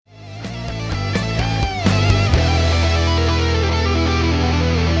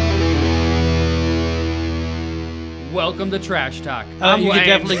Welcome to Trash Talk. You I'm can Lane.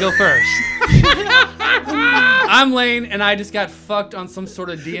 definitely go first. I'm Lane, and I just got fucked on some sort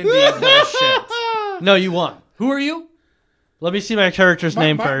of D&D bullshit. No, you won. Who are you? Let me see my character's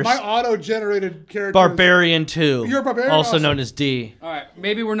name first. My auto-generated character. Barbarian 2. You're a barbarian? Also Awesome. known as D. All right,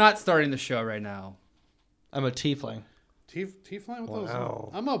 maybe we're not starting the show right now. I'm a tiefling. Tiefling? What Wow.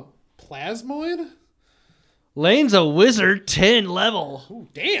 those? I'm a plasmoid? Lane's a wizard, 10 level. Ooh,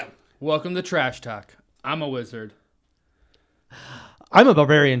 damn. Welcome to Trash Talk. I'm a wizard. I'm a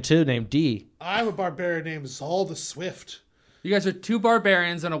barbarian 2 named D. I'm a barbarian named Zal the Swift. You guys are two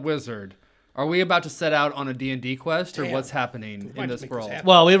barbarians and a wizard. Are we about to set out on a D&D quest, or Damn. what's happening might in just this make this world? happen.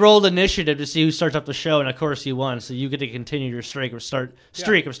 Well, we rolled initiative to see who starts up the show, and of course you won, so you get to continue your streak of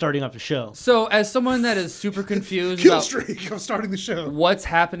starting up the show. So, as someone that is super confused Kill about streak of starting the show. what's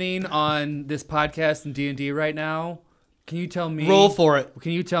happening on this podcast in D&D right now, can you tell me? Roll for it.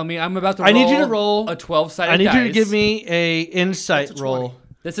 Can you tell me? I'm about to. I need you to roll a 12-sided. I need dice. you to give me a insight That's a roll. 20.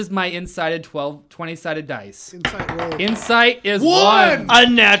 This is my insighted 20-sided dice. Insight roll. Insight is One! one. A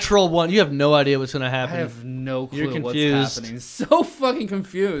natural 1. You have no idea what's going to I happen. have no clue You're what's confused. happening. So fucking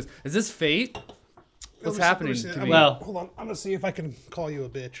confused. Is this fate? What's happening to me? Well- hold on. I'm going to see if I can call you a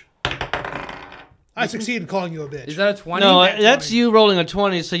bitch. I succeed in calling you a bitch. Is that a 20? No, Nat that's 20. you rolling a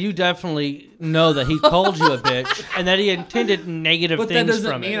 20, so you definitely know that he called you a bitch and that he intended negative but that things doesn't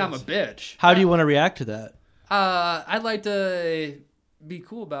from mean it. I'm a bitch. How do you want to react to that? I'd like to be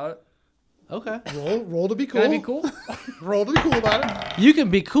cool about it. Okay. Roll to be cool. Can I be cool? Roll to be cool about it. You can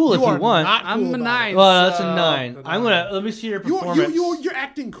be cool if are you want. not cool I'm a about it. 9. Well, that's a so- 9. I'm going to let me see your You, performance. you're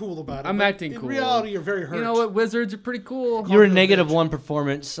acting cool about it. I'm but acting cool. In reality, you're very hurt. You know what? Wizards are pretty cool. You're a you a negative bitch. 1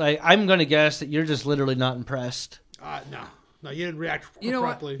 performance. I'm going to guess that you're just literally not impressed. No, you didn't react You know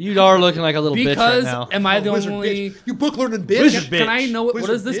what? properly. You are looking like a little bitch right Because now. am I the Wizard only? bitch. You book learning bitch. Wizard bitch. Can I know what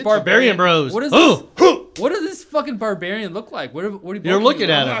Wizard is this bitch. barbarian? Barbarian bros. What is Oh! this? What does this fucking barbarian look like? What are you You're both looking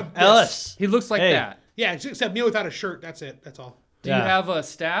doing? at I'm him. not Ellis. He looks like Hey. that. Yeah, except me without a shirt. That's it. That's all. Do Yeah. you have a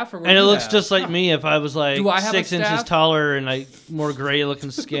staff or what And do it you looks have? just like me if I was like Do I have a 6 inches staff? taller and like more gray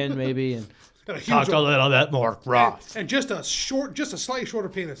looking skin maybe and Got a huge talk a little bit more rough. and just a slightly shorter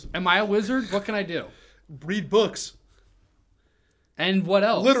penis. Am I a wizard? What can I do? Read books. And what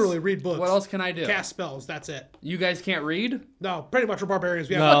else? Literally read books. What else can I do? Cast spells. That's it. You guys can't read? No, pretty much we're barbarians.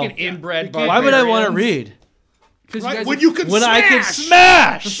 We have No. Fucking inbred we can't- Why would I want to barbarians. read? 'Cause Right? guys When are- you can When smash. I can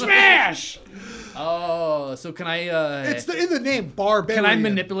smash! Smash! Oh, so can I? It's in the name, barbarian. Can I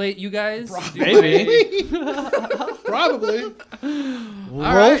manipulate you guys? Maybe. Probably. Roll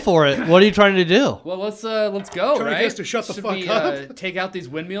right. for it. What are you trying to do? Well, let's go. Trying to right? get us to shut the Should fuck we, up. take out these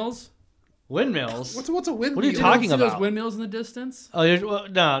windmills. Windmills? What's a windmill? What are you You talking don't see about? those windmills in the distance? Oh, no,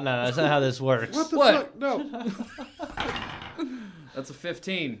 that's not how this works. What the What? fuck? No. That's a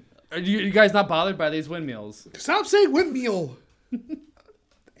 15. Are you guys not bothered by these windmills? Stop saying windmill.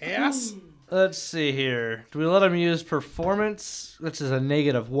 Ass. Let's see here. Do we let him use performance? This is a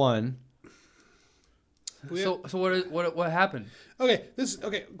 -1. So what happened? Okay,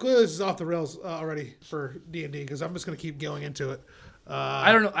 clearly this is off the rails already for D&D because I'm just gonna keep going into it.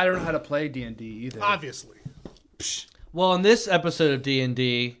 I don't know how to play D&D either. Obviously. Well, in this episode of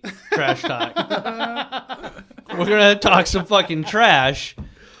D&D Trash Talk, we're going to talk some fucking trash.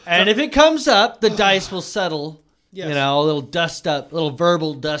 And if it comes up, the dice will settle. Yes. You know, a little dust up, a little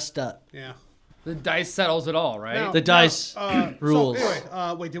verbal dust up. Yeah. The dice settles it all, right? Now- The dice rules. So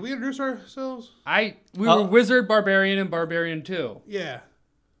anyway, wait, did we introduce ourselves? We were wizard, barbarian, and barbarian too. Yeah.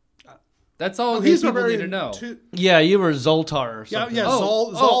 That's all Oh, these he's people need barbarian to know. too. Yeah, you were Zoltar or Yeah, something. yeah.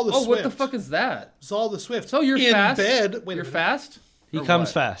 Oh, Zal the Swift. what the fuck is that? Zal the Swift. So you're in fast. bed. Wait a You're minute. fast. He Or comes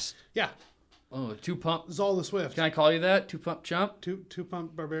what? fast. Yeah. Oh, 2-pump. Zal the Swift. Can I call you that? 2-pump chump. Two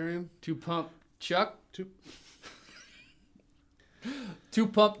pump barbarian. 2-pump Chuck. Two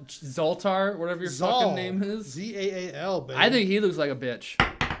 2-pump Zoltar, whatever your Zal. fucking name is. Zaal, baby. I think he looks like a bitch.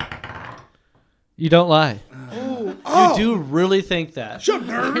 You don't lie. Oh, You do really think that. shut up,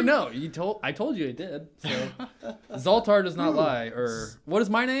 I nerd. know. I told you I did. So. Zoltar does not lie. Or what is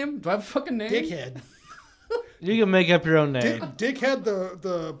my name? Do I have a fucking name? Dickhead. You can make up your own name. Dickhead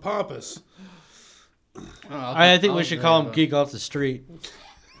the pompous. Oh, I think we should call him Geek Off the Street.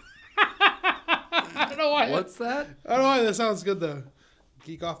 I don't know why. What's that? I don't know why that sounds good though.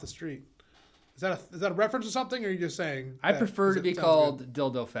 Geek off the street. Is that a reference to something, or are you just saying? I that prefer to it be sounds called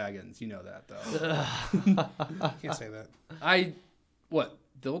dildo faggins. You know that though. good? Can't say that. What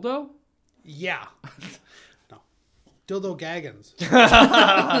dildo? Yeah. No. Dildo gaggins.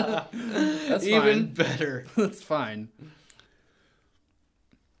 That's Even fine. better. That's fine.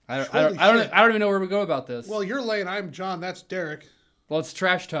 I Holy don't shit. even know where we go about this. Well, you're Lane. I'm John. That's Derek. Well, it's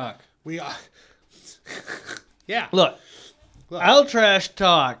trash talk. We are. Yeah. Look, I'll trash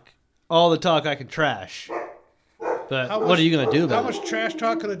talk all the talk I can trash. But what are you going to do about How it? much trash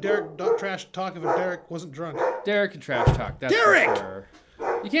talk could a Derek trash talk if a Derek wasn't drunk? Derek can trash talk. That's Derek! For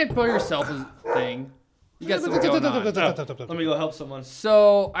sure. You can't put yourself as a thing. You got something going on. Let me go help someone.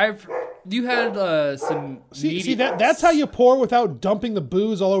 So you had some. See that's how you pour without dumping the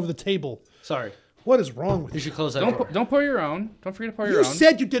booze all over the table. Sorry. What is wrong with You you? should close that door. Don't pour your own. Don't forget to pour your You own.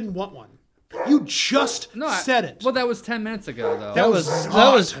 said you didn't want one. You just said it. Well, that was 10 minutes ago, though. That was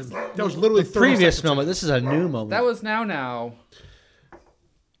literally 30 previous seconds moment. This is a new moment. That was now.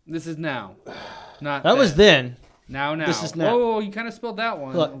 This is now. Not That was then. Now. This is now. Whoa, you kind of spilled that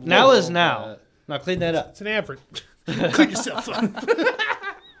one. Look, A now little is now. bit. Now clean that up. It's an average. Clean yourself up.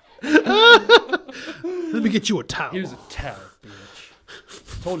 Let me get you a towel. He was a towel,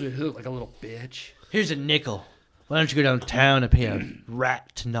 bitch. Told you he looked like a little bitch. Here's a nickel. Why don't you go downtown and pay a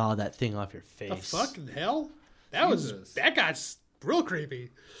rat to gnaw that thing off your face? The fucking hell? Jesus. That guy's real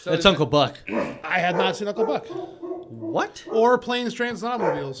creepy. So That's Uncle Buck. I had not seen Uncle Buck What? or Planes, Trains, and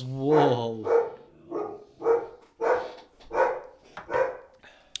Automobiles. Whoa.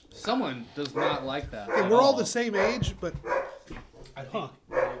 Someone does not like that. And at we're all the same age, but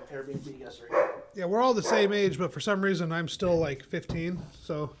yeah, we're all the same age, but for some reason I'm still like 15,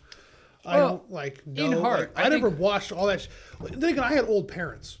 so I Well, don't like know. in heart, I I never think- watched all that. Then again, I had old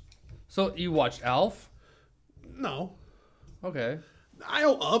parents. So you watched Alf? No, Okay. I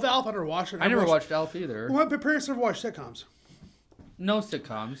know of Alf. I never watched it. I never watched Alf either. Well, my parents never watched sitcoms. No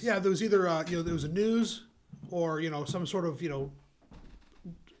sitcoms. Yeah, there was either there was a news or some sort of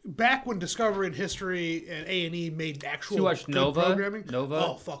back when Discovery and History and A&E made actual You watched good Nova? programming. Nova?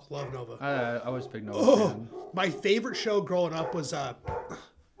 Oh fuck, love Nova. I was a big Nova fan. My favorite show growing up was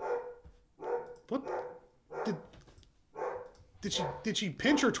what did she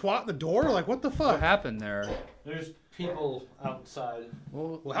pinch her twat in the door? Like what the What fuck? happened there? There's people outside.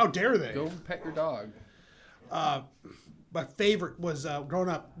 Well, Well, how dare they? go pet your dog. My favorite was growing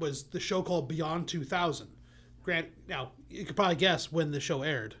up was the show called Beyond 2000. Now you could probably guess when the show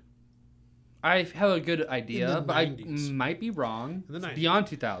aired. I have a good idea, In the but 90s. I might be wrong. In the It's 90s. Beyond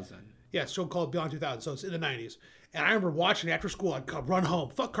 2000. Yeah, it's a show called Beyond 2000, so it's in the 90s. And I remember watching it after school. I'd come run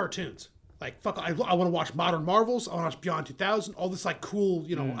home. Fuck cartoons. Like, fuck, I want to watch Modern Marvels. I want to watch Beyond 2000. All this, like, cool,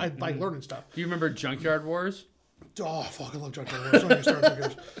 I like learning stuff. Do you remember Junkyard Wars? Oh, fuck, I love Junkyard Wars. Don't get me started on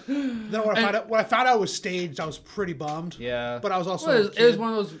Junkyard Wars. Then when I found out it was staged, I was pretty bummed. Yeah. But I was also Well, a it kid. was one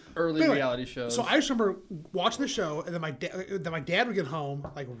of those early Anyway, reality shows. So I just remember watching the show, and then my dad would get home,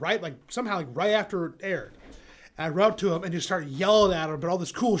 somehow right after it aired. And I'd run up to him and just start yelling at him about all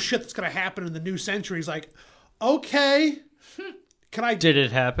this cool shit that's going to happen in the new century. He's like, okay, can I... Did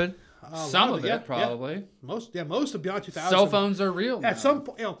it happen? Some of it, yeah, probably. Most of Beyond 2000. Cell phones are real now. At some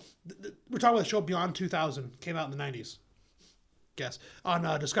point, we're talking about the show Beyond 2000. Came out in the 90s. Guess.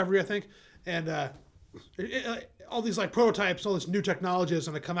 On Discovery, I think. And all these like prototypes, all this new technology is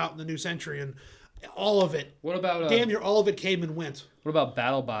going to come out in the new century. And all of it, What about damn near all of it came and went. what about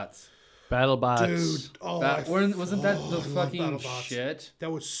BattleBots? BattleBots. Dude, Wasn't that the love fucking BattleBots. shit?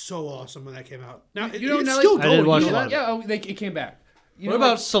 That was so awesome when that came out. Now, You don't it's know, still like- I going. did watch you a know lot that? of Yeah, it came back. You What know, about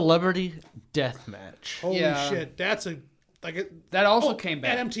like, Celebrity Deathmatch? Holy Yeah. shit. That's a... that also came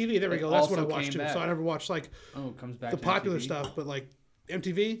back? At MTV, there we It go. That's what I also watched came too. back. So I never watched like Oh, it comes back the to popular MTV. stuff, but like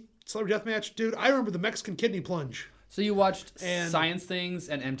MTV, Celebrity Deathmatch, dude. I remember the Mexican kidney plunge. So you watched And- Science Things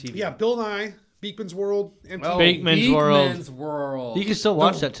and MTV. Yeah, Bill Nye, Beekman's World, MTV. Oh, Beekman's World. Beekman's World. You can still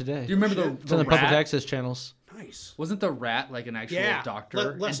watch that today. Do you remember Shit. It's on the rat? public access channels. Nice. Wasn't the rat like an actual Yeah,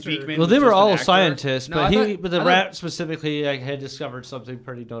 doctor? Lester. And Beekman Well, was they were just an all actor? scientists, No, but I the thought- rat specifically had discovered something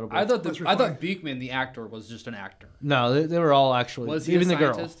pretty notable. I thought That's I refined. thought Beekman, the actor, was just an actor. No, they were all actually. Was he even a the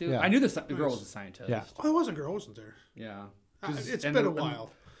girl. scientist too? Yeah. I knew the girl was a scientist. Yeah. Oh, it was a girl, wasn't there? Yeah. It's and been the- a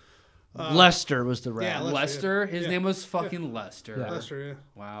while. Lester was the rat. yeah, Lester, yeah. his Yeah. name was fucking Lester. Yeah. Lester,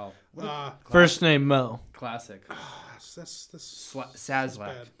 Wow. yeah. First name Mo. Classic. That's Sazlak.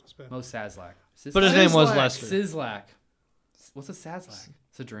 bad. That's bad. Mo Sazlak. But his name was Sizzlack. Lester. Sizzlak. What's a Sazlak?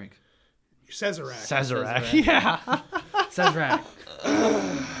 It's a drink. Sazerac. Sazerac. Sazerac. Yeah. Sazerac.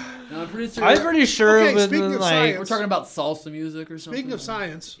 No, I'm pretty sure. I'm pretty sure Okay, it was speaking of like science- We're talking about salsa music or something. Speaking of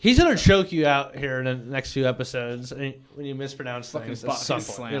science, he's gonna choke you out here in the next few episodes when you mispronounce Fucking things. At fucking some point,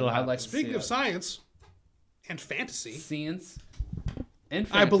 slam. it'll I'd happen. like to speaking see of it. science and fantasy, Science. And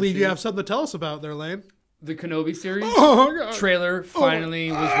I believe you fantasy. have something to tell us about there, Lane. The Kenobi series Oh, God. trailer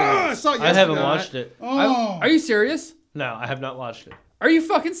finally was I released. saw it I haven't yesterday. watched it. Oh. Are you serious? No, I have not watched it. Are you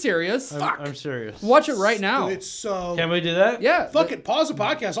fucking serious? I'm serious. Watch it right now. Dude, it's so. Can we do that? Yeah. Fuck it. Pause the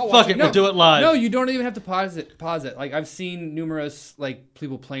podcast. I'll watch Fuck it. We'll do it live. No, you don't even have to pause it. Like I've seen numerous like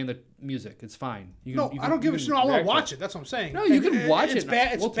people playing the music. It's fine. You No, can, I don't give a shit. I want to react watch it. That's what I'm saying. No, you can watch It's it.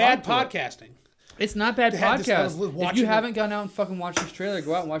 bad. It's We'll bad talk to it. podcasting. It's not bad had this- I was podcast. If watching you it. haven't gone out and fucking watched this trailer,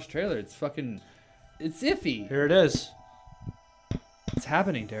 go out and watch the trailer. It's fucking, it's iffy. Here it is. It's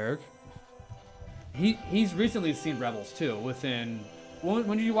happening, Derek. He's recently seen Rebels too.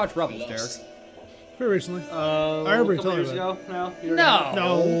 When did you watch Rebels, Derek? Very recently. I remember you telling me ago. No.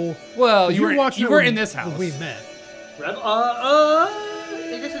 No. Well, you watching were it in this house. when we met.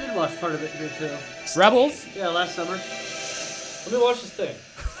 I guess I did watch part of it here too. Rebels. Yeah, last summer. Let me watch this thing.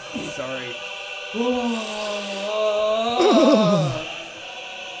 Sorry.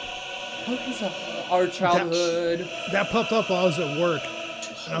 What is our childhood? That popped up while I was at work.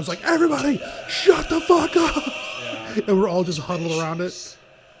 And I was like, everybody, shut the fuck up. Yeah. And we're all just huddled around it.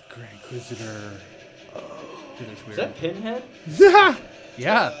 Grand Inquisitor. Dude, that's Is weird. that Pinhead?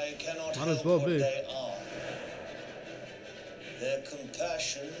 Yeah. Might as well be. Their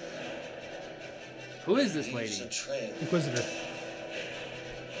compassion Who is this lady? leaves a trail. Inquisitor.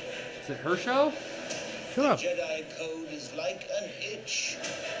 Is it her show? Shut up. Jedi code is like an itch.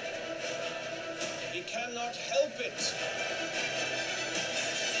 He cannot help it.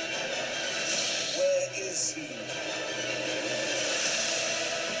 Where is he?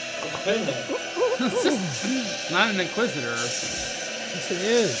 It's Pinhead. It's not an Inquisitor. Yes, it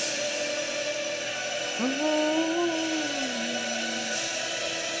is.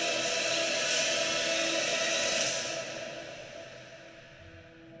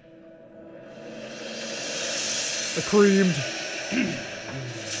 The creamed.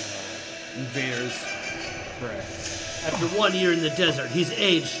 Vader's breath. After 1 year in the desert, he's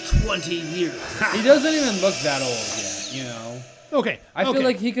aged 20 years. He doesn't even look that old yet, you know? Okay. I feel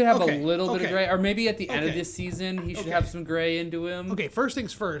like he could have Okay. a little bit of Okay. gray, or maybe at the end of Okay. this season, he should Okay. have some gray into him. Okay, first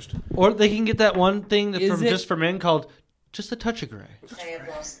things first. Or they can get that one thing that Is from it- Just for Men called Just a Touch of Gray. I have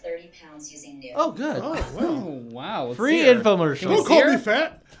lost 30 pounds using new. Oh, good. Oh, Oh, well. wow. Let's Free see her. infomercial. Can we Don't see call her? me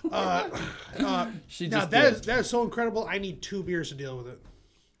fat. She Now, just that did. is so incredible. I need 2 beers to deal with it.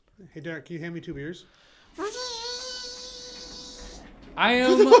 Hey, Derek, can you hand me 2 beers? I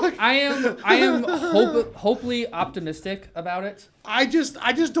am hopefully optimistic about it. I just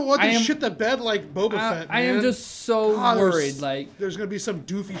don't want I this am- shit to bed like Boba Fett, I am man. just so God, worried, like there's gonna be some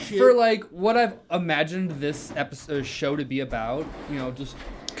doofy shit. for like what I've imagined this episode show to be about. You know, just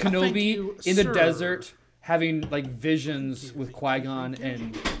Kenobi you, in the sir. desert having like visions with Qui-Gon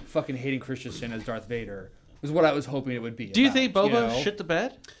and fucking hating Christensen as Darth Vader was what I was hoping it would be. Do you think about, Boba you know? shit the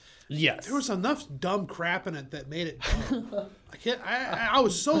bed? Yes. There was enough dumb crap in it that made it dumb. I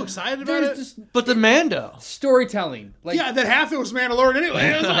was so excited about There's it. just But the Mando. storytelling. Like Yeah, that half it was Mandalorian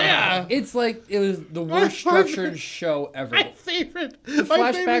anyway. It was like, yeah. it's like it was the worst structured show ever. My favorite. The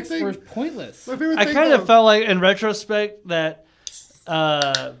my favorite flashbacks thing. were pointless. My favorite I thing kind of though- felt like, in retrospect, that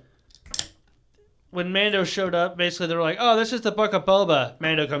when Mando showed up, basically they were like, "Oh, this is the Book of Boba."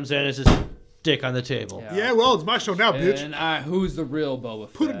 Mando comes in, it's his dick on the table. Yeah. Yeah, well, it's my show now, bitch. And who's the real Boba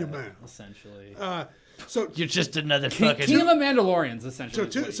Fett? Put it in your mouth. Essentially. So You're just another King of fucking. the Mandalorians, essentially.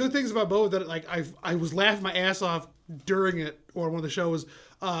 So two things about Boba that like I was laughing my ass off during it or one of the shows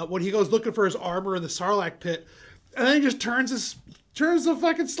when he goes looking for his armor in the Sarlacc pit, and then he just turns the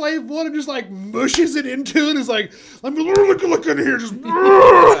fucking slave one and just like mushes it into it. It's like, let me look in here, just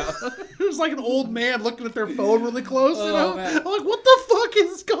it's like an old man looking at their phone really close. You know, man. I'm like, what the fuck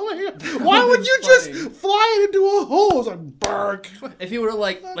is going on? Why would you just funny. fly it into a hole? It's like bark. If he would have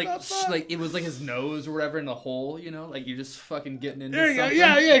like it was like his nose or whatever in the hole, you know, like you're just fucking getting into There you go. something.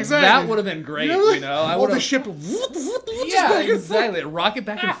 Yeah, exactly. That would have been great, you know. I All would the have. ship. Yeah, exactly. Rocket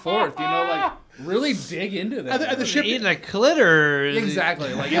back and forth, you know, like really dig into that. And the ship. Eating a clitter.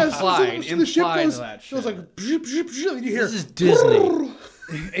 Exactly, like Yeah, implied so the ship goes. to that It shit. was like, and you hear. This is Disney.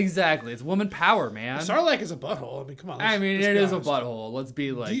 Exactly, it's woman power, man. Sarlacc is a butthole. I mean, come on. I mean, let's it be is a honest. butthole. Let's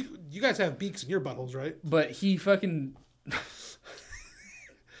be like, You guys have beaks in your buttholes, right? but he fucking.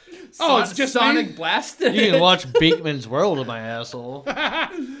 Oh, it's just Sonic me? blasted. You can watch Beakman's World in my asshole.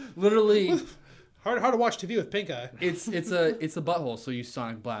 Literally, Hard to watch TV with pink eye. it's a butthole, so you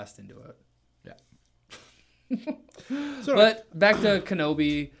Sonic blast into it. So But back to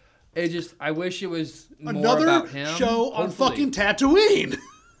Kenobi, I wish it was more another about him. show on Hopefully. fucking Tatooine.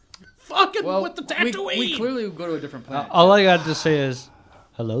 Fucking Well, with the we Tatooine. clearly go to a different planet. All I got to say is,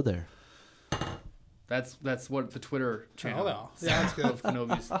 hello there. That's what the Twitter channel. no. Yeah, that's good. Of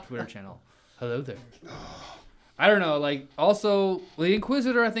Kenobi's Twitter channel. Hello there. I don't know. Like, also, the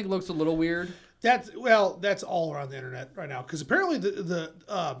Inquisitor I think looks a little weird. That's all around the internet right now because apparently the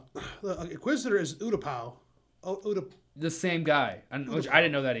Inquisitor is Utapau. The same guy, which I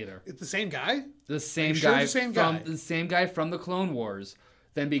didn't know that either. It's the same guy. The same sure guy it's the same from guy? the same guy from the Clone Wars,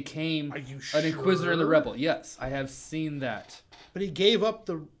 then became Are you an Inquisitor in the sure? Rebel. Yes, I have seen that. But he gave up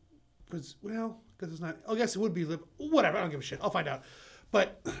the. Because it's not. I guess it would be. Whatever. I don't give a shit. I'll find out.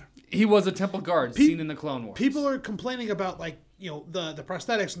 But He was a Temple Guard seen in the Clone Wars. people are complaining about the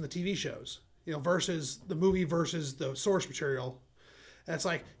prosthetics in the TV shows, versus the movie versus the source material. And it's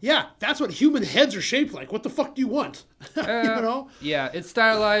like, yeah, that's what human heads are shaped like. What the fuck do you want? Yeah, it's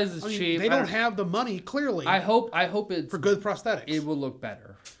stylized, it's I mean, cheap. they don't have the money clearly I hope it's for good prosthetics. it will look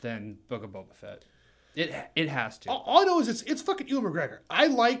better than Book of Boba Fett. It has to. All I know is it's fucking Ewan McGregor. I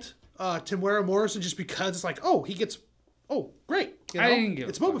liked Temuera Morrison just because it's like, oh, he gets, great. I didn't give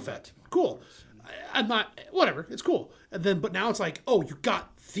it's a fuck Boba Fett. Cool. I'm not, whatever. It's cool. And then, but now it's like, oh, you got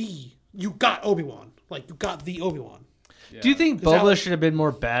Obi-Wan. Like, you got the Obi-Wan. Do you think that Boba what- should have been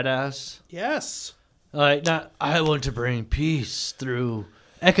more badass? Yes. Like, not, I want to bring peace through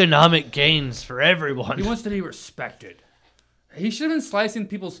economic gains for everyone. He wants to be respected. He should have been slicing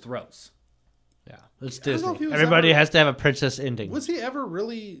people's throats. Yeah, it's don't know Disney. if he was Everybody ever- has to have a princess ending. Was he ever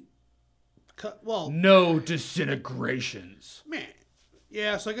really cut? Well, No disintegrations. man.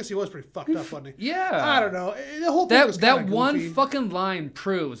 Yeah, so I guess he was pretty fucked up, wasn't he? Yeah. I don't know. The whole thing was That kinda one goofy. fucking line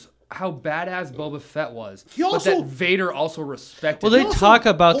proves how badass Boba Fett was. He but also- that Vader also respected Well, they him. also talk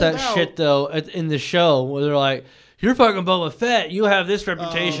about that pulled out- shit though in the show where they're like, "You're fucking Boba Fett. You have this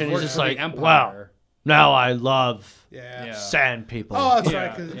reputation." He's Works just for the like, Empire. "Wow, now I love Yeah. sand people." Oh, that's Yeah,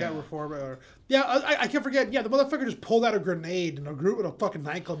 right, because it got yeah. reformed. Yeah, I can't forget. Yeah, the motherfucker just pulled out a grenade in a group in a fucking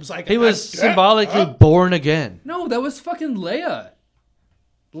nightclub. It's like he was "I'm dead." symbolically born again. No, that was fucking Leia.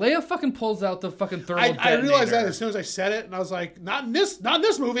 Leia fucking pulls out the fucking thermal I realized that detonator. as soon as I said it, and I was like, not in this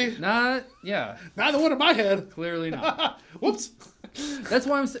movie, Yeah, not the one in my head. clearly not. Whoops. That's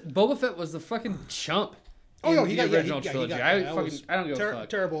why I'm saying Boba Fett was the fucking chump. Oh, in no, he the got- yeah, original he got- trilogy. that was I don't give a fuck.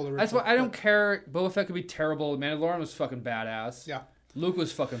 terrible. The That's why original, I don't but- care. Boba Fett could be terrible. Mandalorian was fucking badass. Yeah, Luke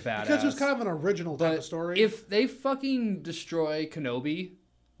was fucking badass. because it was kind of an original type But of story. if they fucking destroy Kenobi,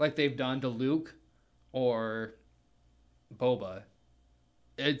 like they've done to Luke or Boba,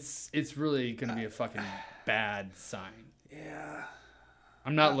 it's really gonna be a fucking bad sign. yeah,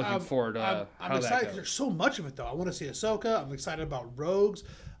 I'm not looking forward to I'm how excited that because goes. there's so much of it though. I want to see Ahsoka. I'm excited about Rogues.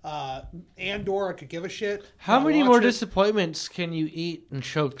 Andor, I could give a shit. How I'll many watch more it. disappointments can you eat and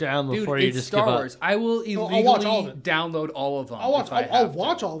choke down Dude, before you it's just Star give Oh, Wars. I will I'll illegally watch all of it. download all of them. I'll watch. if I I'll have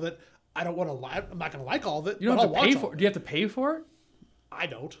watch to. all of it. I don't want to lie. I'm not going to like all of it. You don't but have to I'll pay watch for all. it. Do you have to pay for it? I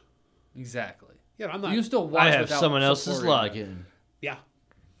don't. Exactly. Yeah, I'm not. You can still up? watch I have without someone else's supporting it. login. Yeah.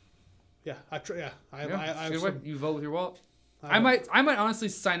 Yeah. I have Yeah, it's a some- good way. You vote with your wallet. I might honestly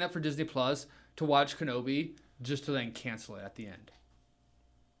sign up for Disney Plus to watch Kenobi just to then cancel it at the end.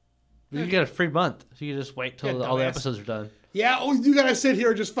 You get a free month. So you can just wait till Yeah, all the dumbass. episodes are done. Yeah. Oh, you gotta sit here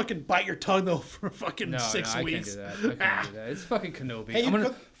and just fucking bite your tongue though for fucking No, 6 I weeks. can't do that. I can't do that. It's fucking Kenobi. Hey, you I'm gonna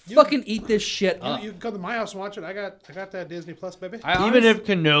could- you- fucking eat this shit up. You can come to my house and watch it. I got that Disney Plus, baby. Even if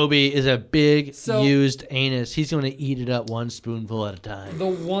Kenobi is a big So- used anus, he's going to eat it up one spoonful at a time. the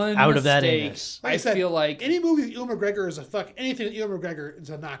one Out of that mistake, anus. Like I said, feel like any movie with Ewan McGregor is a fuck. Anything with Ewan McGregor is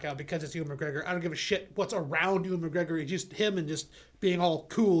a knockout because it's Ewan McGregor. I don't give a shit what's around Ewan McGregor. It's just him and just being all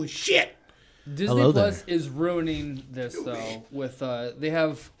cool as shit. Disney Hello Plus there. is ruining this though. With they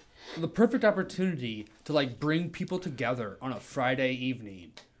have the perfect opportunity to like bring people together on a Friday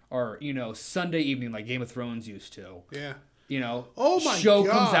evening or Sunday evening like Game of Thrones used to. Yeah. Oh my show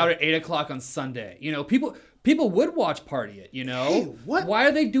God. comes out at 8:00 on Sunday. People would watch party it. Hey, what? Why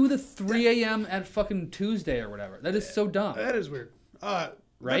do they do the 3 a.m. at fucking Tuesday or whatever? That is so dumb. That is weird.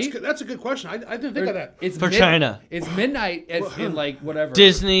 Right? That's a good question. I didn't think of that. It's For China. It's midnight in like whatever.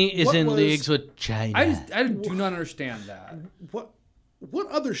 Disney is What in was- leagues with China. I do not understand that. What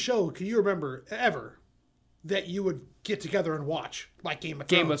other show can you remember ever that you would get together and watch like Game of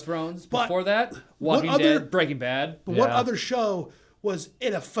Thrones? Game of Thrones. But Before that, what Walking other- Dead, Breaking Bad. But what Yeah. other show was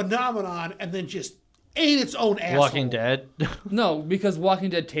in a phenomenon and then just ate its own asshole? Walking Dead. No, because Walking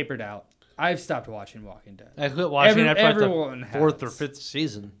Dead tapered out. I've stopped watching Walking Dead. I quit watching after everyone like the fourth or has. fifth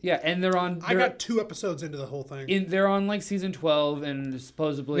season. Yeah, and they're on. I got 2 episodes into the whole thing. They're on like season 12, and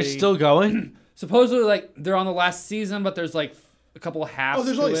supposedly It's still going. like they're on the last season, but there's like a couple of halves. Oh,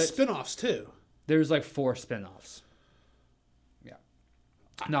 there's to only it. spin-offs too. There's like 4 spin-offs. Yeah,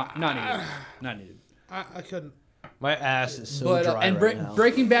 not needed. Not needed. I couldn't. My ass is so But dry and right now.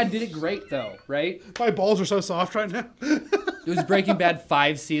 Breaking Bad did it great though, right? My balls are so soft right now. It was Breaking Bad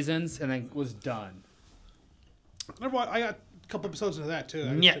 5 seasons and then was done. I got a couple episodes into that too.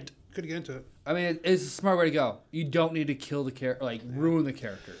 I just Yeah. couldn't get into it. I mean, it's a smart way to go. You don't need to kill the character, like ruin the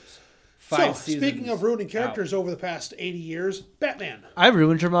characters. 5 So, seasons speaking of ruining out. characters over the past 80 years, Batman. I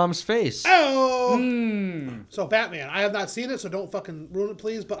ruined your mom's face. Oh! So, Batman. I have not seen it, so don't fucking ruin it,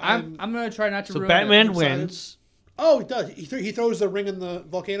 please. But I'm gonna try not to So ruin Batman it. wins. Oh, he does. He throws the ring in the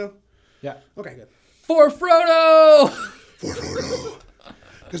volcano? Yeah. Okay, good. For Frodo.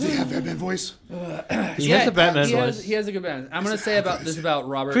 Does he have Batman voice? He has the Batman he voice. He has a good Batman. I'm gonna say about this about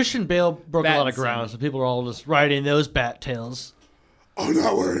Robert. Christian Bale broke a lot of Batson. ground, so people are all just writing those bat tales. I'm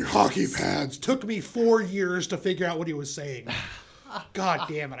not wearing hockey pads. Took me 4 years to figure out what he was saying. God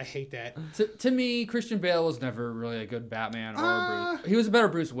damn it, I hate that. To me, Christian Bale was never really a good Batman or Bruce. He was a better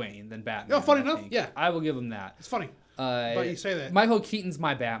Bruce Wayne than Batman. Yeah, funny I enough, think. yeah. I will give him that. It's funny. But you say that. Michael Keaton's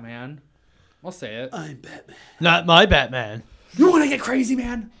my Batman. I'll say it. I'm Batman. Not my Batman. You want to get crazy,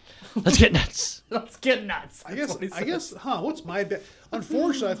 man? Let's get nuts. Let's get nuts. I That's what he guess, says. what's my bet?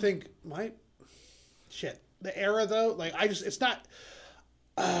 Unfortunately, I think the era though, like it's not.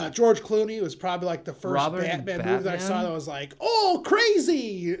 George Clooney was probably like the first Robert Batman movie that I saw Batman? that was like, oh,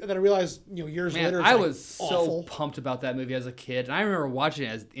 crazy, and then I realized, years Man, later, it's I like, was awful. so pumped about that movie as a kid, and I remember watching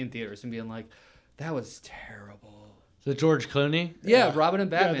it in theaters and being like, "That was terrible." The George Clooney. Yeah, Robin and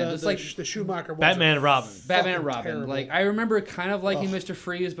Batman, the, just the, like the Schumacher. Batman and Robin. Batman and fucking Robin. terrible. Like I remember kind of liking Mr.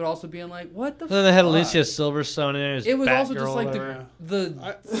 Freeze, but also being like, "What the?" And then they had fuck? Alicia Silverstone in it. As It was Batgirl also just or like whatever.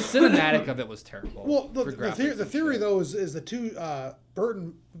 the cinematic of it was terrible. Well, for the graphics theory, and the theory shit. though is the two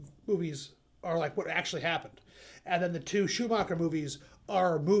Burton movies are like what actually happened, and then the two Schumacher movies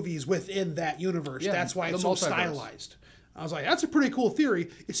are movies within that universe. Yeah, That's why the it's so multiverse. stylized. I was like, that's a pretty cool theory.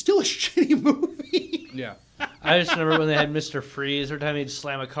 It's still a shitty movie. Yeah. I just remember when they had Mr. Freeze. Every time he'd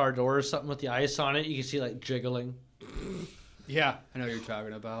slam a car door or something with the ice on it, you could see like jiggling. Yeah, I know what you're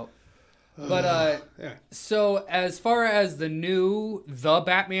talking about. But Yeah. so as far as the new The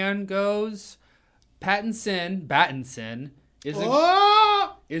Batman goes, Pattinson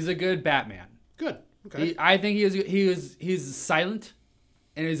Oh, is a good Batman. good. Okay. I think he's silent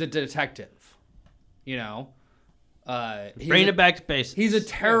and he's a detective. You know, Bring it back to basics. He's a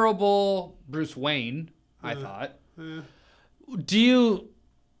terrible Bruce Wayne. I thought. Do you,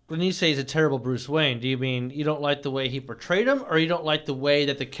 when you say he's a terrible Bruce Wayne, do you mean you don't like the way he portrayed him, or you don't like the way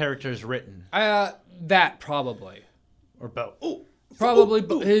that the character is written, That probably. or both? Probably,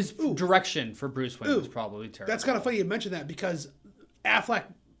 but his direction for Bruce Wayne was probably terrible. That's kind of funny you mentioned that because Batfleck.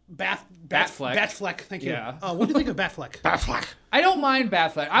 Thank you. Yeah. What do you think of Batfleck? Batfleck. I don't mind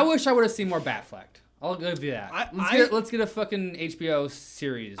Batfleck. I wish I would have seen more Batfleck. I'll give you that. Let's get a fucking HBO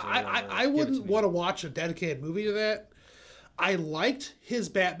series. Or I whatever. I Give it wouldn't to me. want to watch a dedicated movie to that. I liked his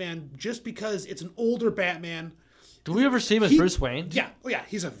Batman just because it's an older Batman. Do we ever see him as Bruce Wayne? Yeah,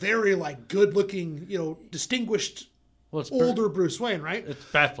 he's a very good-looking, distinguished Well, it's older Bruce Wayne, right? It's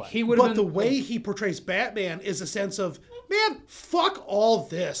Batfleck. He would But have the been way he portrays Batman is a sense of, man, fuck all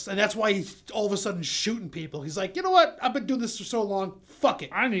this, and that's why he's all of a sudden shooting people. He's like, you know what? I've been doing this for so long. Fuck it.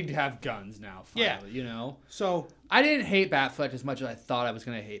 I need to have guns now. Finally, Yeah. So I didn't hate Batfleck as much as I thought I was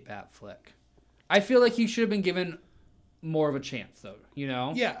gonna hate Batfleck. I feel like he should have been given more of a chance, though.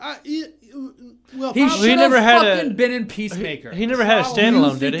 yeah, He probably- should have never had fucking been in Peacemaker. He never had a Do you standalone,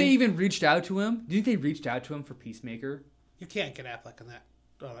 think did they he? even reached out to him? Do you think they reached out to him for Peacemaker? you can't get Affleck in that.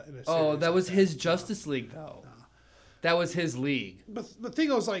 In a Oh, series that like was his Justice League, though. That was his league. But the thing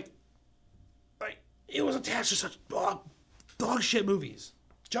was like it was attached to such dog shit movies.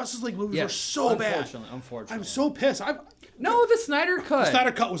 Justice League movies were so bad. Unfortunately. I'm so pissed. No, the Snyder Cut. The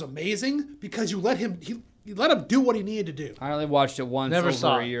Snyder Cut was amazing because you let him you let him do what he needed to do. I only watched it once Never over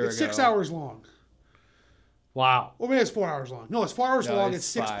saw a it. year It's ago. 6 hours long. Wow. Or maybe it's 4 hours long. No, it's 4 hours No, long. It's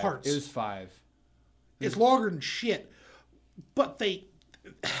 6 5. parts. It was 5. It's longer than shit. But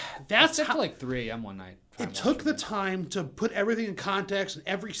that's Except how for like 3 on one night. it took the time to put everything in context, and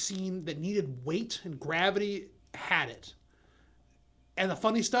every scene that needed weight and gravity had it. And the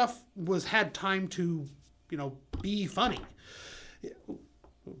funny stuff had time to, be funny.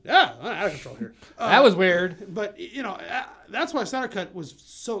 Yeah, I'm out of control here. That was weird. But that's why Snyder Cut was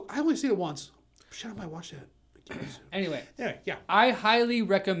so. I only seen it once. Shut up! I watched it. Anyway, Yeah. I highly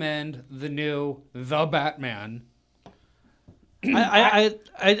recommend the new The Batman.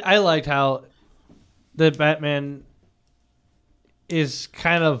 I liked how the Batman is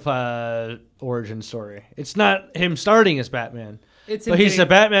kind of origin story. It's not him starting as Batman, It's but he's a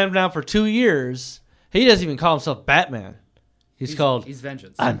Batman now for 2 years. He doesn't even call himself Batman. He's called He's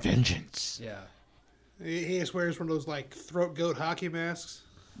Vengeance. I'm Vengeance. Yeah. He just wears one of those throat goat hockey masks.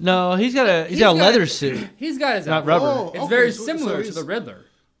 No, he's got a got leather a- suit. He's got his Not own- rubber. Oh, It's okay, very so similar to he's- the Riddler.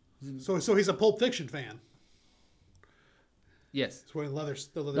 So he's a Pulp Fiction fan. Yes. He's wearing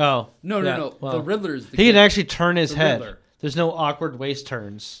the leather. Oh. No, yeah, no, no. well, The Riddler's the He can kid. actually turn his The head. Riddler. There's no awkward waist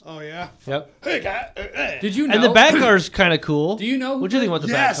turns. Oh yeah. Yep. Hey guy. Did you know? And the Batcar's kind of cool. Do you know? What do you think about the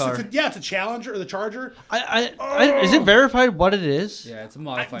Yes, Batcar? it's a Challenger or the Charger. Is it verified what it is? Yeah, it's a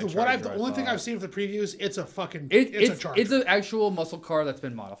modified. The only thing I've seen with the previews, it's a fucking It's a Charger. it's an actual muscle car that's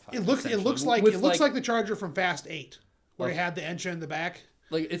been modified. It looks essentially, like the Charger from Fast 8, where it had the engine in the back.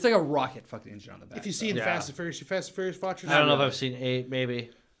 like it's like a rocket fucking engine on the back. If you see in Yeah. Fast and Furious watchers, I don't know if I've seen 8,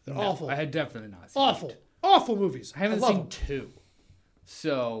 maybe. they're No, awful, I had definitely not. Seen awful, it. awful movies. I haven't love seen them. 2.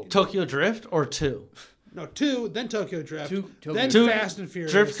 So Tokyo Drift or 2? No, 2, then Tokyo Drift, Tokyo then Drift. Fast and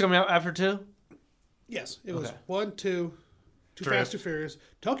Furious. Drift's coming out after 2? Yes, it was Okay. 1, 2, Too Drift. Fast, Too Furious,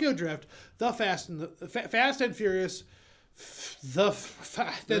 Tokyo Drift, the Fast and Furious,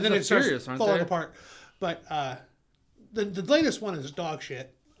 then it starts Furious, aren't falling there? apart. But the latest one is dog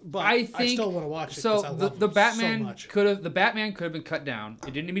shit. But I think still want to watch it. So 'cause I love the them Batman so much. could have been cut down.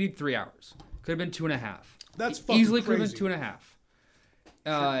 It didn't need 3 hours. Could have been 2.5. That's It fucking easily could have crazy. been 2.5.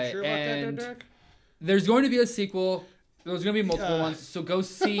 Sure about that, there, And Derek? there's going to be a sequel. There's going to be multiple ones. So go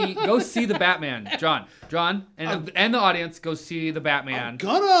see the Batman, John, and the audience go see the Batman.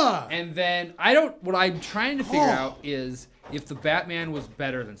 Gonna. And then what I'm trying to figure out is if the Batman was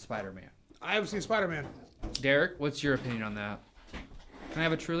better than Spider-Man. I haven't seen Spider-Man. Derek, what's your opinion on that? Can I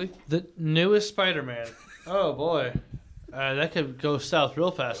have it truly? The newest Spider-Man. Oh, boy. That could go south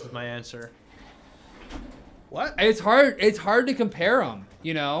real fast with my answer. What? It's hard to compare them,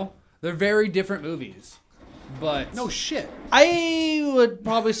 you know? They're very different movies. But No shit. I would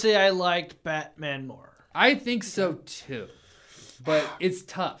probably say I liked Batman more. I think so too. But it's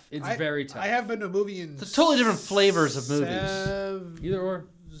tough. It's very tough. I haven't been to a movie in It's totally different flavors of movies. Either or.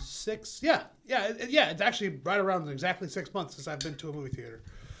 6. Yeah. It's actually right around exactly 6 months since I've been to a movie theater.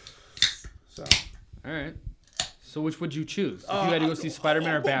 So. All right. So which would you choose? If you had to go see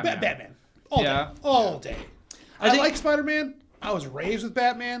Spider-Man or Batman? Batman. All Yeah. day. All day. I think- like Spider-Man. I was raised with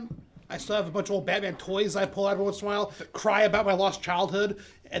Batman. I still have a bunch of old Batman toys I pull out every once in a while, cry about my lost childhood,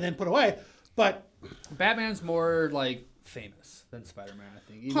 and then put away. But Batman's more like famous than Spider-Man, I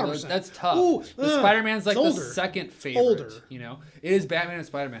think. Even though 100%. that's tough. Ooh, The Spider-Man's like it's the older. second favorite. Older. You know, it is Batman and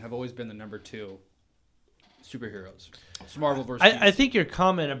Spider-Man have always been the number 2 superheroes. It's Marvel versus. I think your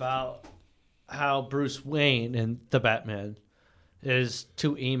comment about how Bruce Wayne in the Batman is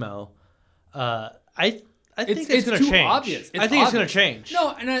too emo, I think it's going to too change. obvious. I think it's going obvious. to change.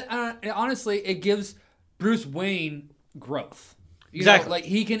 No, and honestly, it gives Bruce Wayne growth. You Exactly. know, like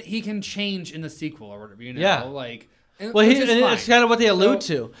he can change in the sequel or whatever. You know, Yeah. like. And, Well, which is fine. it's kind of what they allude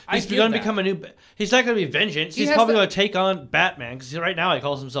So, to. I He's give going to that. become a new. He's not going to be Vengeance. He He's has probably to- going to take on Batman because right now he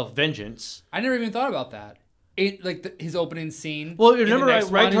calls himself Vengeance. I never even thought about that. His opening scene. Well, in the remember next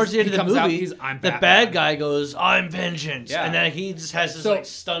right one, towards the end he of the comes out, movie, I'm the Batman. bad guy goes, "I'm Vengeance," Yeah. and then he just has this So, like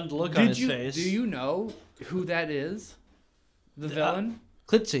stunned look on his face. Do you know who that is? The villain?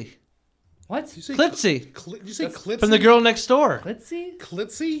 Klitzy? What? did you say Klitzy Did you say Klitzy? from the girl next door, Klitzy?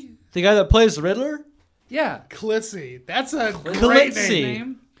 Klitzy? the guy that plays the Riddler. Yeah. Klitzy. That's a great Klitzy.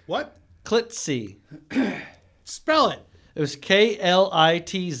 name. What? Klitzy. Spell it. It was Klitzy.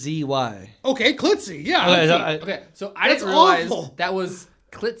 Okay, Klitzy. Yeah. Okay, Okay, so I That's didn't realize awful. that was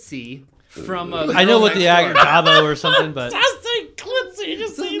Klitzy from. I know what the actor Dabo or something, but Just say Klitzy.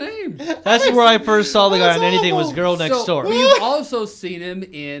 Just What's his say name? that's where I first saw the guy That's on anything was awful. Girl Next So, Door. You've also seen him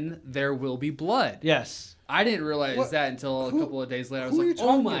in There Will Be Blood. Yes. I didn't realize What? that until a Who- couple of days later. I was who are you like, oh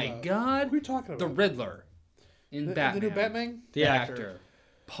talking my about? god. Who are you talking The about? Riddler in The Batman. new Batman? The actor.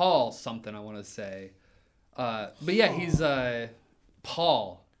 Paul something, I want to say. But yeah, he's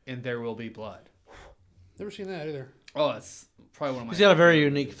Paul in There Will Be Blood. Never seen that either. Oh, that's probably one of my. He's got a very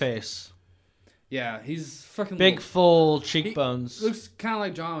unique face. Yeah, he's fucking Big, little- full he cheekbones. looks kind of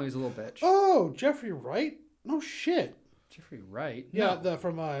like John when he's a little bitch. Oh, Jeffrey Wright? No shit. Jeffrey Wright. Yeah, No, the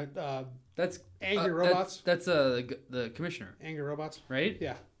from that's Angry Robots? That's the commissioner, Angry Robots. right?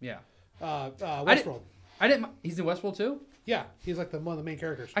 Yeah. Yeah. Westworld. I didn't. He's in Westworld too. Yeah, he's like one of the main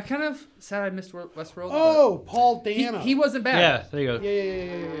characters. I kind of sad I missed Westworld. Oh, Paul but Dano. he wasn't bad. Yeah, there you go.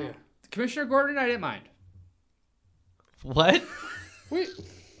 Yeah. Commissioner Gordon, I didn't mind. What? Wait,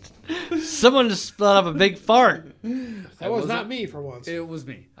 Someone just let off a big fart. that was not me for once. It was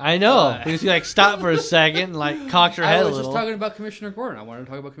me. I know. Because you like stopped for a second and like cocked your I head a was just little. talking about Commissioner Gordon. I wanted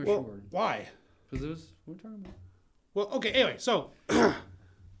to talk about Commissioner Well, Gordon why? because it was what we're talking about. Well, okay. Anyway, so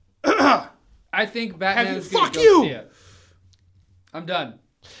I think Batman you- is gonna fuck go you! see it. I'm done.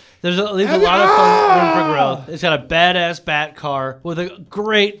 Leaves a Have lot you- of fun room for Ah! growth. It's got a badass bat car with a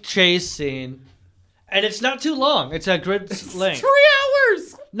great chase scene. And it's not too long. It's a good length. 3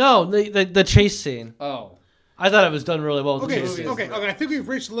 hours. No, the chase scene. Oh, I thought it was done really well. Okay, movie is okay. I think we've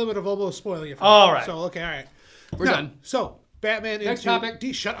reached the limit of almost spoiling it. For All you. right. So all right. We're done. So Batman Next into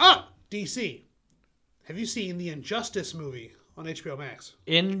topic. Shut up, DC. Have you seen the Injustice movie on HBO Max?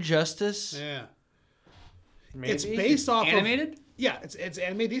 Injustice. Yeah. Maybe? It's based off Animated? Of, yeah, it's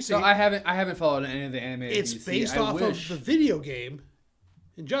animated DC. So I haven't followed any of the animated. It's DC. based I off wish. of the video game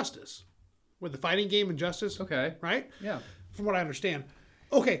Injustice, with the fighting game Injustice. Okay. Right? Yeah. From what I understand.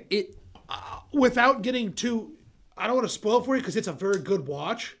 Okay. It. Without getting too, I don't want to spoil it for you because it's a very good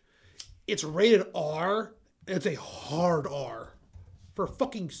watch. It's rated R. It's a hard R for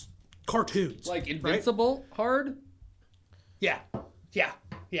fucking cartoons. Like right? Invincible hard? Yeah. Okay.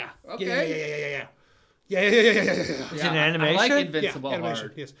 Yeah. Is it an animation? I like Yeah, Invincible animation.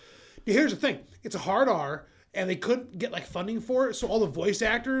 hard. Yes. But here's the thing: it's a hard R, and they couldn't get like funding for it, so all the voice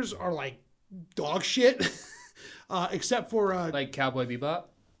actors are like dog shit, except for Like Cowboy Bebop?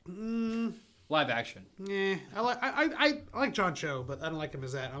 Live action. I like John Cho, but I don't like him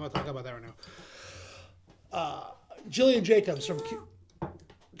as that. I'm not talking about that right now. Jillian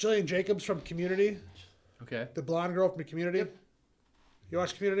Jacobs from Community, Okay. the blonde girl from Community. You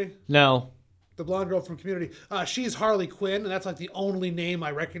watch Community? No. The blonde girl from Community. She's Harley Quinn, and that's like the only name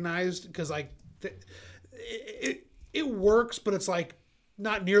I recognized because like it works, but it's like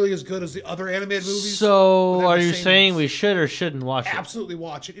not nearly as good as the other animated movies. So, But they're are the you same- saying we should or shouldn't watch it? Absolutely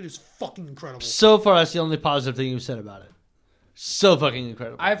watch it. It is fucking incredible. So far, that's the only positive thing you've said about it. So fucking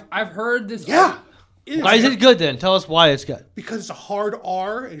incredible. I've heard this. Yeah. Why is it good then? Tell us why it's good. Because it's a hard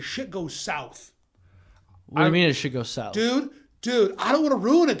R and shit goes south. What do you mean it should go south? Dude, I don't want to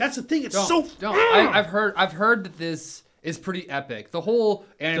ruin it. That's the thing. It's Don't. I've heard that this is pretty epic. The whole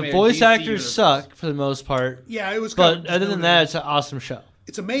animated The voice DC actors universe. suck for the most part. Yeah, it was But kind of other than known that, as- it's an awesome show.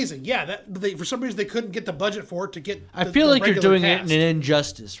 it's amazing. Yeah, for some reason they couldn't get the budget for it to get I the- feel the like you're regular doing cast. it in an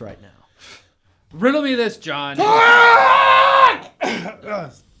injustice right now. Riddle me this, John.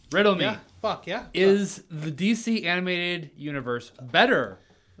 Riddle me. Yeah, fuck yeah. Is the DC animated universe better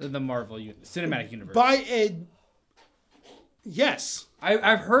than the Marvel cinematic universe? By a yes.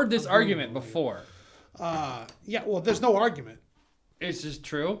 I've heard this argument before. Yeah, well, there's no argument. It's just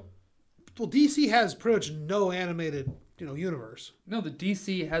true. Well, DC has pretty much no animated, universe. No, the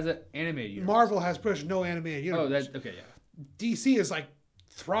DC has an animated universe. Marvel has pretty much no animated universe. Oh, that okay, yeah. DC is like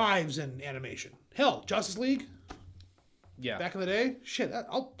thrives in animation. Hell, Justice League Yeah. back in the day, shit,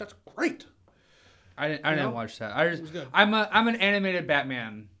 that's great. I didn't know? watch that. good. I'm an animated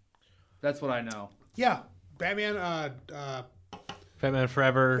Batman. That's what I know. Yeah, Batman. Batman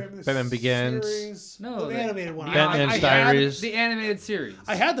Forever, Batman Begins. Series, No, the the- animated one. Batman's I had, Diaries. The animated series.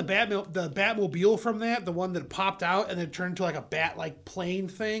 I had the Batmobile from that, the one that popped out and then turned into like a bat-like plane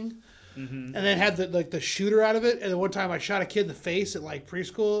thing, and then had the shooter out of it. And then one time I shot a kid in the face at like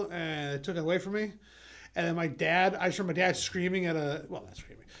preschool, and it took it away from me. And then I just remember my dad screaming not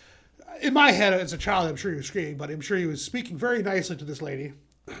screaming. In my head, as a child, I'm sure he was screaming, but I'm sure he was speaking very nicely to this lady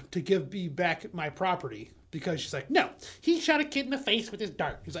to give me back my property. Because she's like, no, he shot a kid in the face with his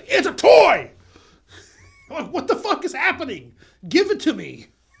dart. He's like, it's a toy! I'm like, what the fuck is happening? Give it to me.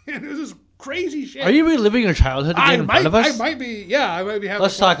 And it was this crazy shit. Are you reliving your childhood again in front of us? I might be having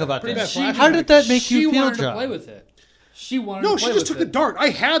Let's talk about pretty this. bad How flashbacks. did that make She you feel, wanted to John? play with it. She wanted No, to she play just with took the it. dart. I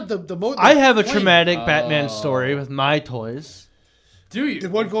had the I have a plane. traumatic Batman story with my toys. Do you?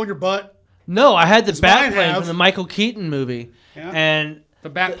 Did one go in your butt? No, I had the mine Batplane have. from the Michael Keaton movie, Yeah. and The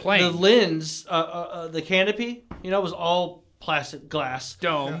bat plane. the lens, the canopy, was all plastic glass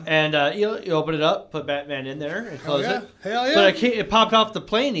Dome. And you open it up, put Batman in there, and close yeah. it. Hell yeah. But it popped off the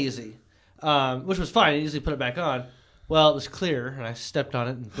plane easy, which was fine. I easily put it back on. Well, it was clear, and I stepped on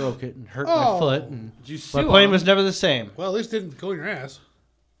it and broke it and hurt my Oh. foot, and Did you sue my plane him? was never the same. Well, at least it didn't go in your ass.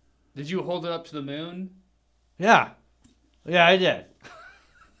 Did you hold it up to the moon? Yeah, I did.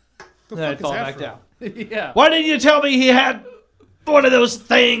 The Then I'd fuck is fall that back for? down. Yeah. Why didn't you tell me he had one of those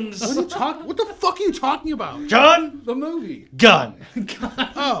things? What the fuck are you talking about? John, The movie. gun.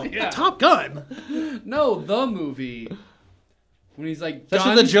 Oh, Yeah. Top Gun. No, the movie. When he's like, That's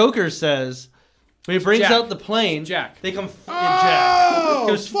gun, what the Joker says. When he brings Jack. out the plane, Jack. they come Oh, Jack.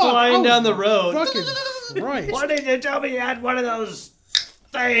 He was fuck. flying I down the road. Fucking right. Why didn't you tell me you had one of those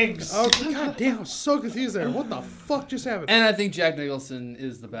things? Oh, god damn, I'm so confused there. What the fuck just happened? And I think Jack Nicholson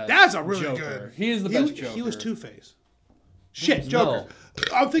is the best. That's a really Joker. good. He is the best Joker. He was Two-Face. Shit, No. Joker.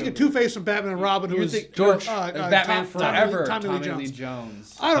 I'm thinking Two-Face from Batman and Robin, who You was think George- Batman Forever? Tommy Lee Jones. Lee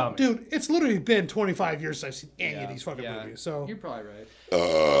Jones. I don't, Tommy. dude. It's literally been 25 years since I've seen any of Yeah, these fucking yeah. movies. So, You're probably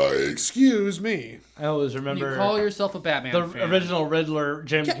right. excuse me. I always You remember call yourself a Batman the fan. original Riddler,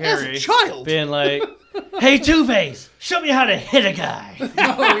 Jim Yeah, as a Carrey, child. being like, "Hey, Two-Face, show me how to hit a guy." Oh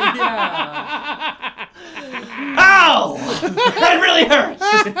yeah. Ow! That really hurts.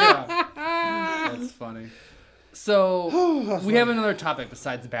 Yeah. That's funny. So we have another topic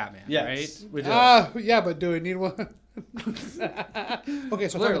besides Batman, Yes, right? we do. Yeah, but do we need one? Okay,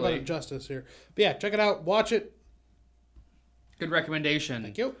 so talk Clearly. about Injustice here. But yeah, check it out. Watch it. Good recommendation.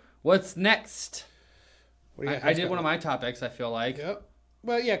 Thank you. What's next? What do you got? I did one of my topics, I feel like. Yep.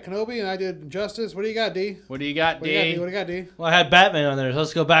 Well, yeah, Kenobi and I did Injustice. What do you got, D? What do you got, What do you got, D? D? What do you got, D? Well, I had Batman on there, so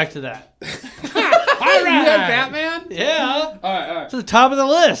let's go back to that. All right. You had Batman? Yeah. All right. To the top of the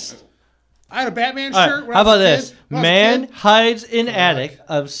list. I had a Batman All shirt. right, when how I was about a this? kid. When I was a Man kid. hides in attic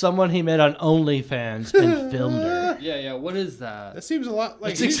of someone he met on OnlyFans and filmed her. Yeah. What is that? That seems a lot like.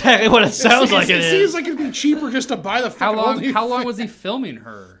 That's exactly what it sounds like it seems is. like it'd be cheaper just to buy the How fucking long was he filming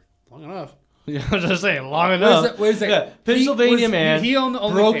her? Long enough. Yeah, I was just saying, long Wait a enough. sec- wait a second. Yeah, Pennsylvania He- man he owned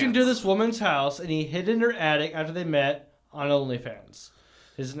broke OnlyFans. into this woman's house and he hid in her attic after they met on OnlyFans.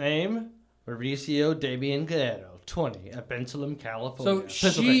 His name, Mauricio Damian Guerrero, 20, at Bensalem, California. So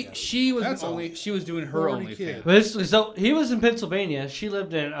Pennsylvania. she was That's she was doing her horny OnlyFans. kid. Basically, so he was in Pennsylvania. She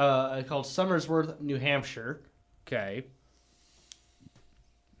lived in called Somersworth, New Hampshire. Okay.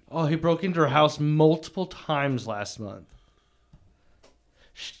 Oh, he broke into her house multiple times last month.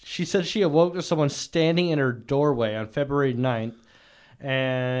 She said she awoke to someone standing in her doorway on February 9th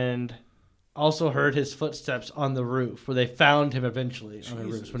and also heard his footsteps on the roof, where they found him eventually on the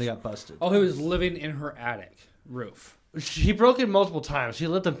roof when he got busted. Oh, he was living in her attic roof. He broke in multiple times. He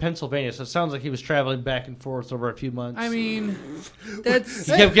lived in Pennsylvania, so it sounds like he was traveling back and forth over a few months. I mean, that's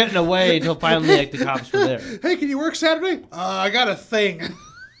he kept getting away until finally like, the cops were there. Hey, can you work Saturday? I got a thing.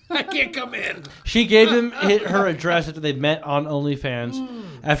 I can't come in. She gave him her address after they met on OnlyFans.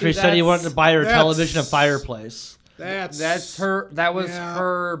 After he See, said he wanted to buy her a that's- television and fireplace. That's her. That was Yeah,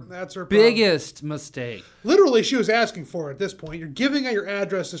 her. that's her problem. biggest mistake. Literally, she was asking for it at this point. You're giving out your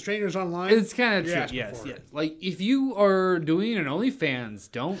address to strangers online. It's kind of You're true. asking Yes, for yes. it. Like if you are doing an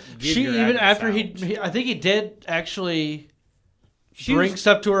OnlyFans, don't give She your even address after out. he, I think he did actually She bring was-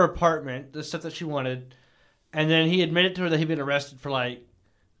 stuff to her apartment, the stuff that she wanted, and then he admitted to her that he'd been arrested for like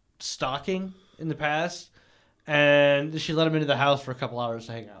stalking in the past, and she let him into the house for a couple hours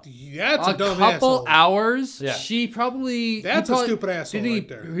to hang out. That's a a dumb couple asshole. hours. Yeah. She probably. That's he a probably- stupid asshole Did he? right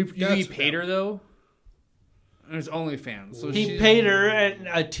there. He That's paid dumb. her though. And it's OnlyFans. So He she's- paid her and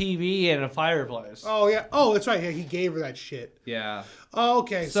a TV and a fireplace. Oh yeah. Oh, that's right. Yeah, he gave her that shit. Yeah. Oh,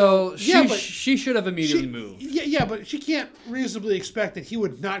 okay. So she yeah, but she should have immediately she, moved. yeah, but she can't reasonably expect that he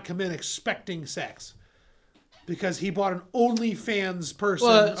would not come in expecting sex. Because he bought an OnlyFans person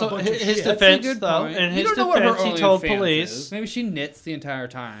Well, a so bunch of his shit. defense, That's a good though, point. in You his don't know what her defense, he told OnlyFans police is. Maybe she knits the entire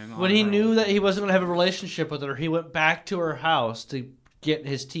time. when on he her knew own. that he wasn't going to have a relationship with her, he went back to her house to get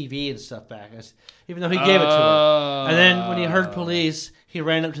his TV and stuff back, even though he gave it to her. And then when he heard police, he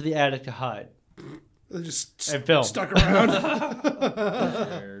ran up to the attic to hide. They just And film. stuck around.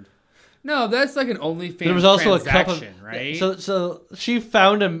 Weird. No, that's like an OnlyFans There was also a couple, transaction, right? So she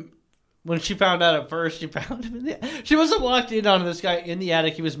found him. When she found out at first, she found him in the. She must have walked in on this guy in the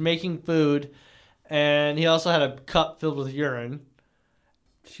attic. He was making food, and he also had a cup filled with urine.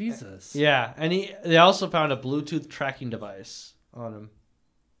 Jesus. Yeah, and they also found a Bluetooth tracking device on him.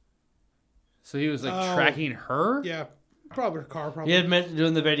 So he was like Oh. tracking her? Yeah, probably her car. Probably. He admitted to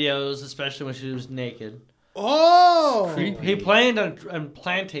doing the videos, especially when she was naked. Oh, Creepy. He planned on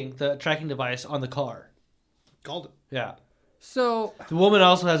planting the tracking device on the car. called it. Yeah. So The woman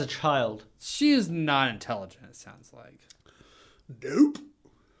also has a child. she is not intelligent, it sounds like. Nope.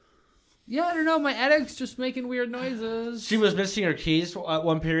 Yeah, I don't know. My attic's just making weird noises. She was missing her keys at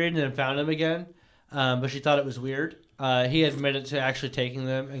one period and then found them again, but she thought it was weird. He admitted to actually taking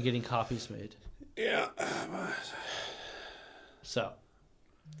them and getting copies made. Yeah, So,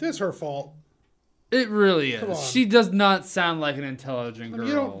 that's her fault. It really Come on. is. She does not sound like an intelligent I girl. mean,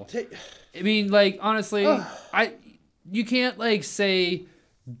 you don't take. I mean, like honestly, you can't like say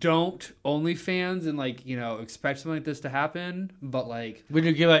don't OnlyFans and like expect something like this to happen, but like when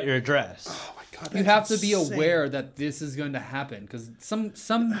you give out your address, Oh my god, you that's have to be insane. aware that this is going to happen because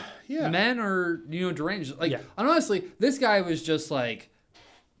some Yeah. men are deranged. Like Yeah. and honestly, this guy was just like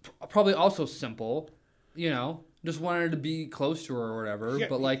probably also simple, just wanted to be close to her or whatever. Yeah,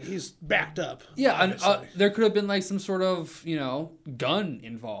 but like he's backed up. yeah, and obviously. there could have been like some sort of gun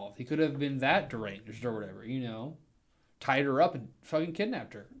involved. He could have been that deranged or whatever. Tied her up and fucking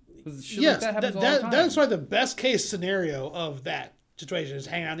kidnapped her. 'Cause shit yes, like that happens all the time. that's why the best case scenario of that situation is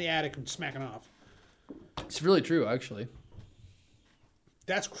hanging out in the attic and smacking off. It's really true, actually.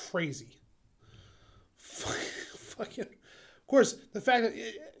 That's crazy. Fucking. Of course, the fact that.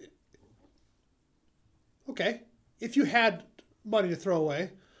 Okay, if you had money to throw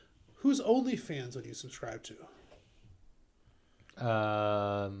away, Whose OnlyFans would you subscribe to?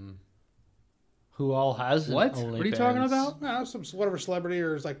 Who all has an What? What are you talking OnlyFans? about? No, some whatever celebrity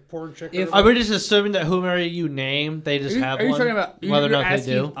or is like porn chick. If- Or Are we just assuming that whomever you name, they just have Are you one? talking about whether or you're not they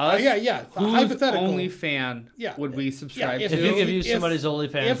asking do? Us, yeah. Whose Hypothetical. OnlyFan Yeah. would we subscribe if If to? you give you if- somebody's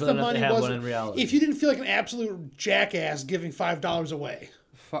OnlyFans, if whether the or not money they have one wasn't, in reality. if you didn't feel like an absolute jackass giving $5 away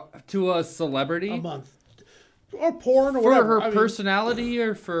To a celebrity? a month, or porn or For whatever, her I mean, personality,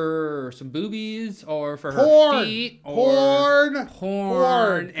 or for some boobies, or for porn, her feet, or porn,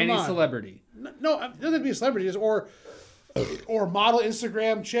 porn, Come any on. celebrity. No, it doesn't have to be a celebrity, or model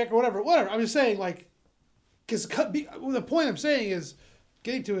Instagram chick or whatever. I'm just saying, like, because the point I'm saying is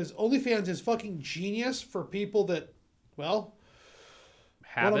getting to is OnlyFans is fucking genius for people that, well,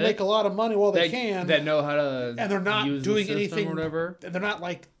 Have want to it. make a lot of money while they that, can, that know how to and they're not use doing the system anything. or whatever. And they're not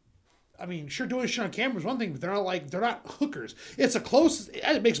like, I mean, sure, doing shit on camera is one thing, but they're not hookers. It's a close.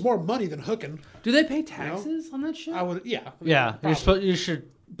 It makes more money than hooking. Do they pay taxes on that shit? I would, yeah, yeah, probably. you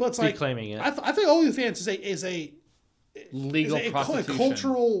should But it's be like claiming it. I think OnlyFans is a Legal is a prostitution.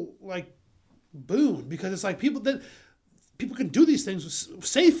 cultural like boon because it's like people can do these things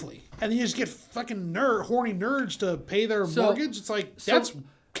safely, and then you just get fucking horny nerds to pay their So- mortgage. It's like that's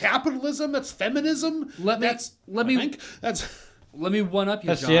capitalism. That's feminism. Let me- That's Let me one up you,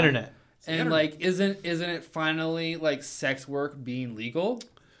 That's John. the internet. And like, isn't it finally like sex work being legal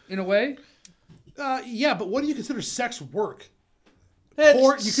in a way? yeah. But what do you consider sex work? It's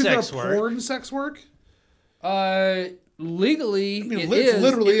Porn? You consider sex work. porn sex work? Legally, mean, it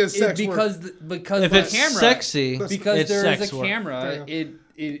literally is it- sex because If the it's camera, sexy, because it's there is sex a work. camera, Yeah. it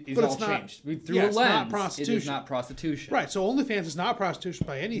is But all it's not- changed through yeah, a it's not lens. It is prostitution. not prostitution. Right. So OnlyFans is not prostitution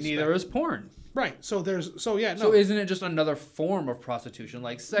by any. Neither is porn. Right. So yeah. No. So isn't it just another form of prostitution,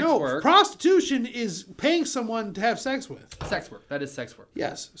 like sex No, work? prostitution is paying someone to have sex with. Sex work. That is sex work.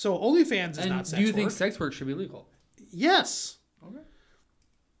 Yes. So OnlyFans is And not sex do you work. think sex work should be legal? Yes. Okay.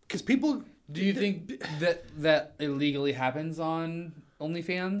 Because people. Do you think that illegally happens on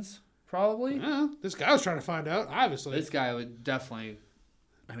OnlyFans? Probably. This guy was trying to find out. Obviously, This guy would definitely.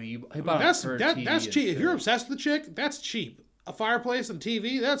 I mean, he bought that's her that, TV that's and cheap. If shit. you're obsessed with the chick, that's cheap. A fireplace and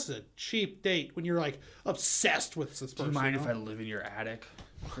TV, that's a cheap date when you're like obsessed with this person. Do you mind know? if I live in your attic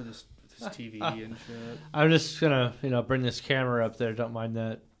for this TV and shit? I'm just gonna, bring this camera up there. Don't mind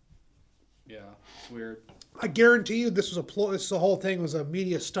that. Yeah, it's weird. I guarantee you, this was a ploy. The whole thing was a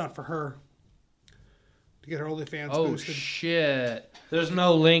media stunt for her to get her OnlyFans Oh boosted. shit! There's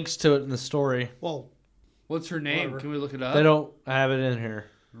no links to it in the story. Well, What's her name? Whatever. Can we look it up? They don't have it in here.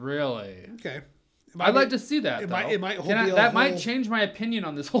 Really. okay. I'd like to see that. it though. might Can I- be a that might whole- change my opinion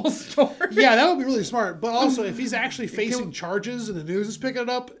on this whole story. Yeah, that would be really smart. But also, if he's actually facing charges and the news is picking it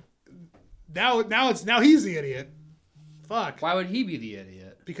up, now he's the idiot. Fuck. Why would he be the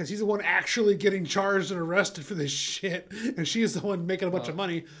idiot? Because he's the one actually getting charged and arrested for this shit, and she's the one making a bunch of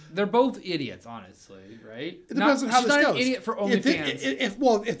money. They're both idiots, honestly, right? It depends on how she's this not goes. an idiot for If it-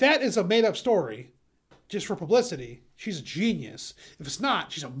 OnlyFans. if that is a made up story, just for publicity, she's a genius. If it's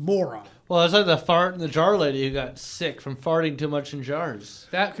not, she's a moron. Well, it's like the fart in the jar lady who got sick from farting too much in jars.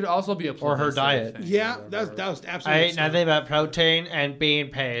 That could also be a Or her publicity diet. thing, Yeah, or that was whatever. I absolutely. ate nothing but protein and bean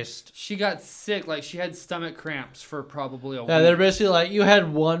paste. She got sick, like she had stomach cramps for probably a Yeah, week. they're basically like, you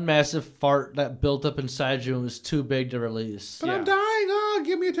had one massive fart that built up inside you and was too big to release. But I'm Yeah. dying. Oh,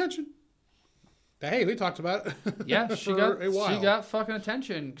 give me attention. Hey, we talked about it. Yeah, she for a while. got fucking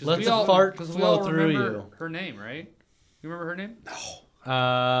attention. 'Cause Let we the all- fart 'cause we flow all through remember you. Her name, right? You remember her name?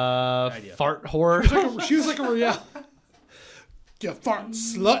 idea. Fart whore. She was like a real, you fart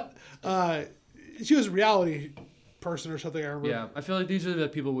slut. She was a reality person or something. I remember. Yeah, I feel like these are the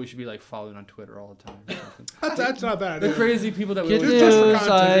people we should be like following on Twitter all the time. or something. That's not a bad The idea. crazy people that we Good always just for news,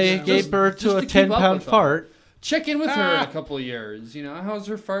 context, I yeah. gave birth just to a to keep up 10-pound with them. fart. check in with her in Ah. a couple of years. You know, how's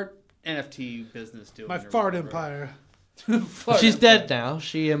her fart NFT business doing? My or fart whatever? empire. Fart She's empire. dead now.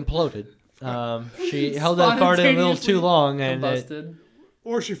 She imploded. She held that fart in a little too Spontaneously long and it, Combusted.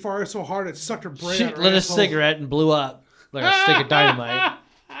 Or she farted so hard it sucked her brain she out her lit a asshole. cigarette and blew up like a stick of dynamite.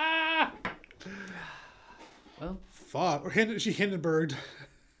 Fuck. Or she Hindenburged.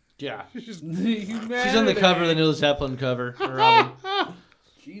 Yeah. She's She's on the cover of the New Zeppelin cover. Or album.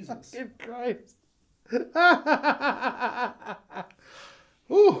 Jesus. Christ.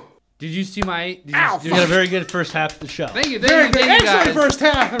 Ooh. Did you see my? Did Ow, you, You got a very good first half of the show. Thank you. Very Thank good. you, Excellent guys. first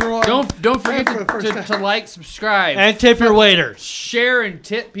half, everyone. Don't forget Excellent first to, half. to like, subscribe, And tip your waiters. share and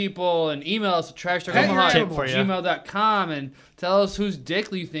tip people, and email us at Pet your trashtalkomaha@gmail.com and tell us whose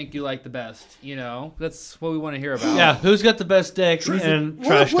dick you think you like the best. You know, that's what we want to hear about. Yeah, who's got the best dick and What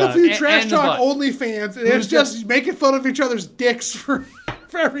trash if talk? you And- trash and the talk butt. OnlyFans and it's just making fun of each other's dicks for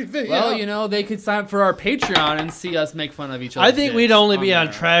for everything. Well, yeah. you know, they could sign up for our Patreon and see us make fun of each other. I think we'd only be on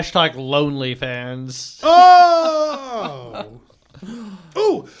there. Trash Talk Lonely Fans. Oh.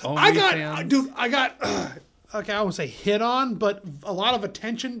 Ooh, I got, OnlyFans. dude. I got. Okay, I won't say hit on, but a lot of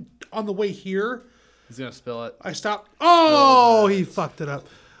attention on the way here. He's gonna spill it. I stopped. Oh, he fucked it up.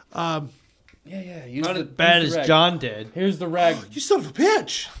 Yeah. Use Not the, as bad use as the rag. John did. Here's the rag. You son of a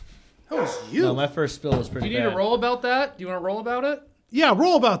bitch. That was you. No, my first spill was Do pretty you need bad. to roll about that? Do you want to roll about it? Yeah,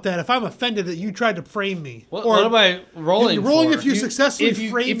 roll about that. If I'm offended that you tried to frame me, What am I rolling you're rolling for? if you successfully If you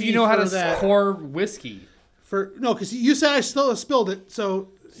frame me know how for to that. pour whiskey, No, because you said I still spilled it, so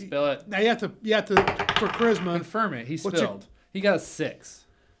spill it. now you have to for charisma. Confirm it. He What's spilled. He got a 6.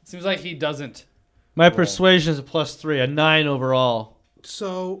 Seems like he doesn't. My persuasion is a +3, a 9 overall.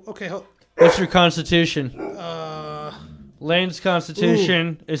 So okay, What's your constitution? Lane's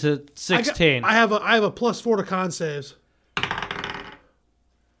constitution is a 16. I have a +4 to con saves.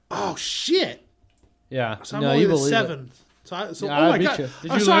 Oh shit! Yeah. So I'm no, only you at believe 7. So Yeah, oh I my beat god! you.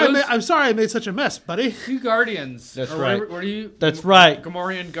 Did I'm you sorry. lose? I'm sorry. I made such a mess, buddy. You Guardians. That's Or right. What are you? That's right.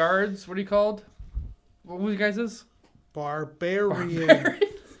 Gamorrean Guards. What are you called? What were you guys is? Barbarian.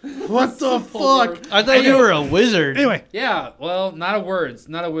 What the fuck? I thought you were a wizard. Anyway, Yeah. Well, not a words.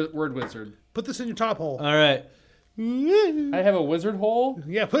 Not a word wizard. put this in your top hole. All right. I have a wizard hole.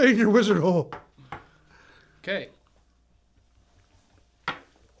 Yeah, put it in your wizard hole. Okay.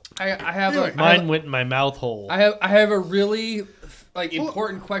 I have Anyway. a Mine went in my mouth hole. I have a really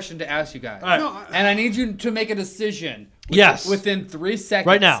important question to ask you guys. right. No, And I need you to make a decision. Yes. Within 3 seconds.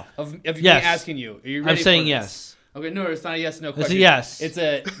 Right now. Of me Yes. asking you. Are you I'm ready saying for yes. this? Okay, no, it's not a yes no It's question. a yes. It's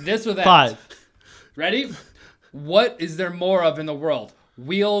a this or that. 5. Ready? What is there more of in the world?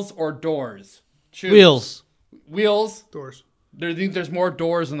 Wheels or doors? Choose. Wheels. Wheels. Doors. There's more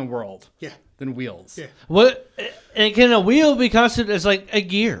doors in the world Yeah. than wheels. Yeah. What? And can a wheel be considered as like a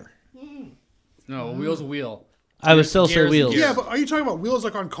gear? No, a wheel's a wheel. I would still say Gears and wheels. gears. Yeah, but are you talking about wheels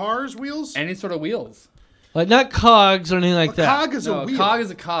like on cars? Wheels? Any sort of wheels. Like not cogs or anything like A that. cog is No, a a wheel. cog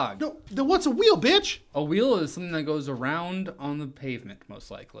is a cog. No, then what's a wheel, bitch? A wheel is something that goes around on the pavement,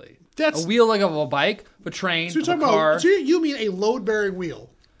 most likely. That's- a wheel like of a bike, a train, So you're a talking car. about? So you mean a load-bearing wheel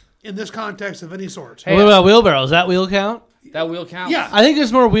in this context of any sort? Hey, What about wheelbarrows? That wheel count? that wheel counts. Yeah. I think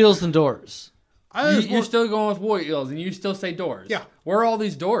there's more wheels than doors. I think there's You're more- still going with wheels, and you still say doors. Yeah. Where are all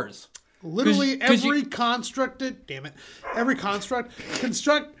these doors? literally 'cause every you- construct. I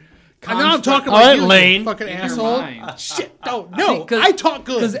know I'm Construct- talking All like right, you, Lane. you fucking In your asshole. mind. Shit, no, I talk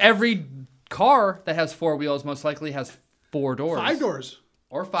good. Because every car that has 4 wheels most likely has 4 doors. 5 doors,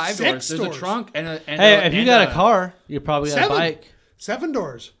 Or 5 6 doors. There's doors. a trunk and a. And Hey, a, if you and got a car, you probably got 7, a bike. 7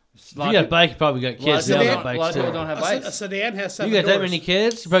 doors. If you got a bike, you probably got kids. They all got A lot bikes of people too. don't have A bikes. sedan has 7 You got doors. that many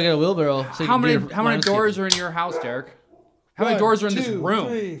kids? You probably got a wheelbarrow. So you How can many do doors landscaping. are in your house, Derek? How many doors are in this 2, room?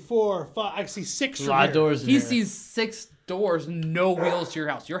 3, 4, 5. I see 6 A from lot here. of doors in He there. sees 6 doors, no wheels to your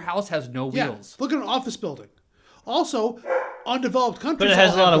house. Your house has no Yeah, wheels. look at an office building. Also, undeveloped countries. But it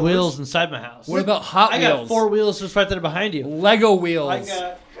has all a lot have of doors. wheels inside my house. What about Hot I Wheels? got 4 wheels just right there behind you. Lego wheels. I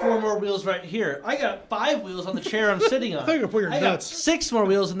got 4 more wheels right here. I got 5 wheels on the chair I'm sitting on. I think I put your I nuts. got 6 more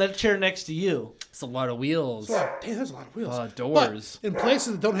wheels in that chair next to you. It's a lot of wheels. Damn, that's a lot of wheels. Doors. But in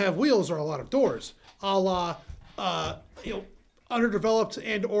places that don't have wheels, are a lot of doors. A la, underdeveloped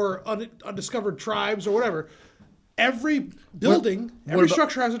and or undiscovered tribes or whatever. Every building, every about-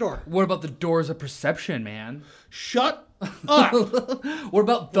 structure has a door. What about the doors of perception, man? Shut up. What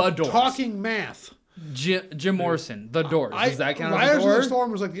about the doors? Talking math. Jim Morrison, The Doors. Does that count as Riders a of the door?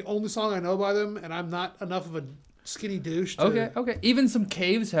 Storm was like the only song I know by them, and I'm not enough of a skinny douche to... Okay. Even some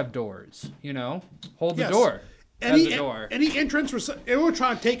caves have doors, you know? Hold the Yes. door. Any, Has a door. any entrance for everyone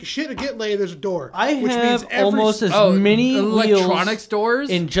trying to take a shit or get laid, there's a door. I which have means every, almost as Oh, many electronics wheels doors?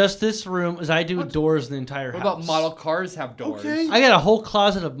 in just this room as I do with doors in the entire What house. about model cars have doors? Okay. I got a whole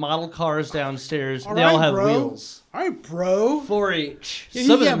closet of model cars downstairs. All They all right, have bro. wheels. All right, bro. 4 each. Yeah,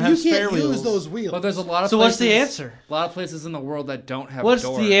 Some of yeah, them but have you spare can't wheels. use those wheels. But there's a lot of So what's the places- answer? A lot of places in the world that don't have What's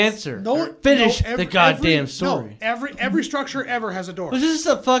doors. the answer? No, Finish no, the goddamn story. No, every structure ever has a door. Was this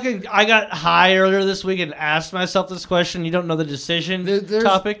a fucking? I got high earlier this week and asked myself this question. You don't know the decision There's-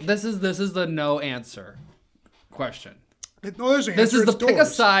 topic. This is the no answer question. No, there's an This answer. is the It's pick a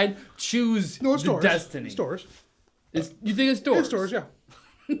doors. side, choose No, it's the doors. destiny. It's doors. You think it's doors? It's doors, yeah.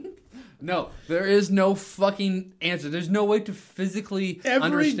 No, there is no fucking answer. There's no way to physically Every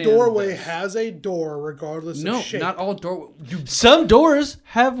understand doorway this. has a door, regardless No, of shape. not all door. Some doors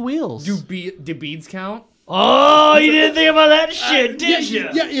have wheels. Do beads count? Oh, you didn't think about that shit, did you?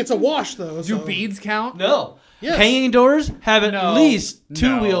 Yeah, it's a wash though. Do so. beads count? No. Yes. Hanging doors have at No, least 2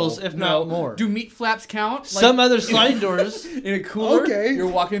 no, wheels, if no. not more. Do meat flaps count? Like, Some other sliding doors, in a cooler. Okay. You're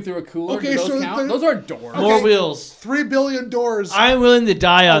walking through a cooler. Okay, Do those so count? the- Those aren't doors. more Okay. wheels. 3 billion doors. I'm willing to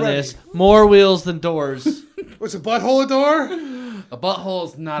die on Already. this. More wheels than doors. What's a butthole a door? A butthole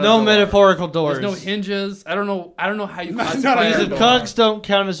is not. No a door. metaphorical doors. There's no hinges. I don't know how you Not classify a a If door. cogs don't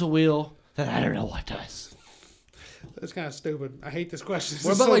count as a wheel, then I don't know what does. That's kind of stupid. I hate this question. This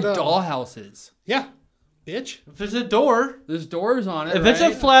What is about so like dumb. dollhouses? Yeah, bitch. If it's a door, There's doors on it. if it's a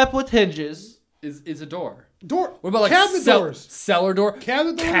right? flap with hinges, is a door. Door. What about like cabinet doors? cellar door?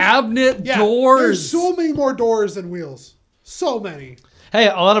 Cabinet doors? Cabinet Yeah, doors. There's so many more doors than wheels. So many. hey,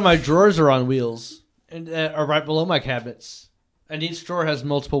 a lot of my drawers are on wheels and are right below my cabinets. And each drawer has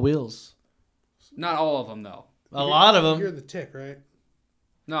multiple wheels. Not all of them though. A lot of You them. hear the tick, right?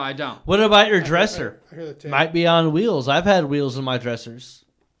 No, I don't. What about your dresser? I hear the tick. Might be on wheels. I've had wheels in my dressers.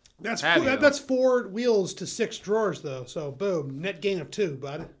 That's Have you? that's 4 wheels to 6 drawers though. So boom, net gain of 2,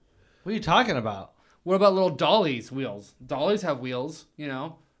 bud. What are you talking about? What about little dollies wheels? Dollies have wheels, you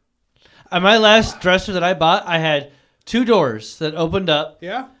know. On my last dresser that I bought, I had 2 doors that opened up,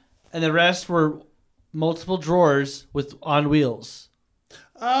 Yeah. and the rest were multiple drawers with on wheels.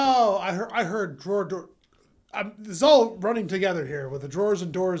 Oh, I heard drawer. This is all running together here with the drawers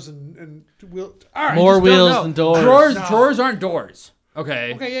and doors and wheel. All right. More Just don't wheels know. than doors. Drawers aren't doors.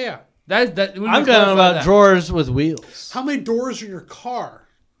 Okay. Okay, yeah. That. we need I'm to talking clarify about that. drawers with wheels. How many doors are in your car?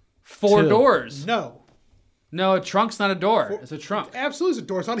 4 2. doors. No. No, a trunk's not a door. It's a trunk. Absolutely, it's a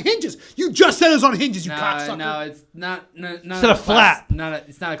door. It's on hinges. You just said it was on hinges, you cocksucker. No, it's not. Not It's not a flap.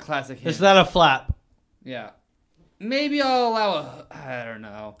 It's not a classic. It's hinge. not a flap. Yeah. Maybe I'll allow a. I don't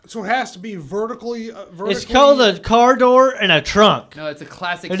know. So it has to be vertically. It's called a car door and a trunk. No, it's a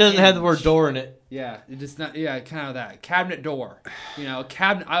classic. It doesn't have the hinge. word door in it. Yeah, it just not. Yeah, kind of that cabinet door. You know,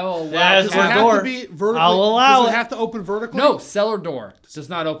 cabinet. I will allow. Yeah, it's Does it a have door. to be vertically? I'll allow Does it it. have to open vertically? No, cellar door does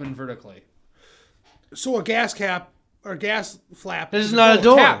not open vertically. So a gas cap or gas flap. This is not a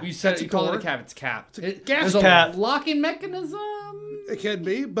door. Cap. You said It's you a call it door. a cap. It's capped. a gas there's cap. a locking mechanism. It can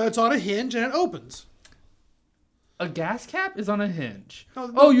be, but it's on a hinge and it opens. A gas cap is on a hinge. No,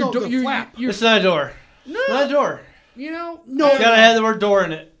 oh, no, the flap. You're It's not a door. no, Not a door. you know, No, It's gotta have the word door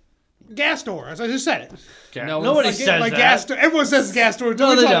in it. gas door. As I just said it. No, Nobody it's says My that. gas door. Everyone says gas door. What No, are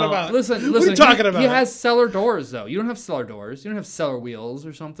we they talking don't. about? Listen. What are you talking about? He has cellar doors though. You don't have cellar doors. You don't have cellar wheels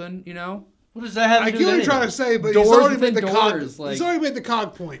or something. You know, What does that have I to get do what with you're trying anything? to say, but Doors he's already made within the cog. doors, like- He's already made the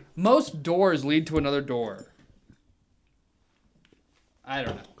cog point. most doors lead to another door. I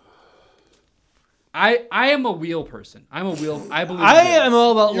don't know. I am a wheel person. I'm a wheel. I believe. I in wheels. am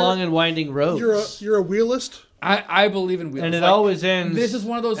all about You're- long and winding roads. You're a wheelist. I believe in wheels. And it Like, always ends. This is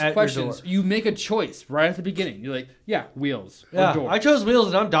one of those at your questions. door. You make a choice right at the beginning. You're like, yeah, wheels or Yeah, doors. I chose wheels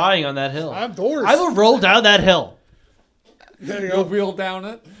and I'm dying on that hill. I'm doors. I will roll down that hill. There you You'll go. wheel down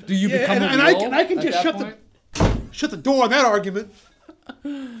it. Do you Yeah, become a and wheel? I can at just that shut point? Shut the door on that argument.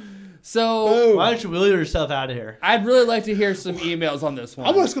 So Boom. Why don't you wheel yourself out of here? I'd really like to hear some emails on this one.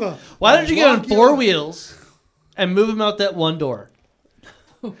 I'm just gonna. Why don't you get on lock you 4 up. wheels and move them out that one door?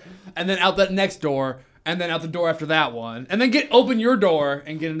 And then out that next door, and then out the door after that one, and then open your door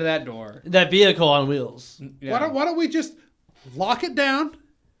and get into that door. That vehicle on wheels. Yeah. Why don't we just lock it down?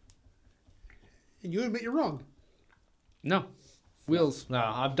 And you admit you're wrong. No, wheels, No,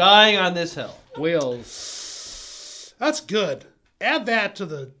 I'm dying on this hill. wheels. That's good. Add that to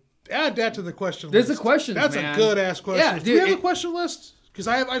the question There's list. a question. That's man. a good ass question. Yeah, Do dude, you have a it- question list? Because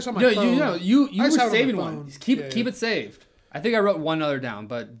I just on my No, phone. you I just were have it on my saving phone. one. Keep Yeah. it saved. I think I wrote one other down,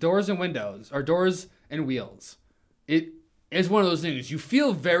 but doors and windows or doors and wheels. It is one of those things you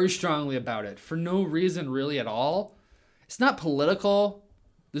feel very strongly about it for no reason really at all. It's not political.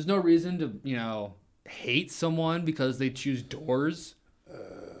 There's no reason to hate someone because they choose doors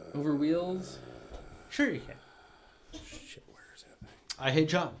over wheels. Sure you can. Shit, where is that thing? I hate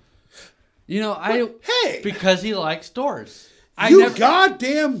John. Hey, Because he likes doors. you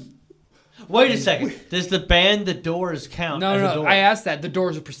goddamn. Wait a second. Does the band The Doors count as a No. door? I asked that. The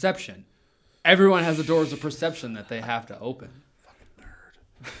doors of perception. Everyone has the doors of perception that they have to open. Fucking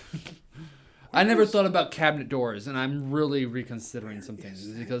nerd. I never thought about cabinet doors, and I'm really reconsidering some things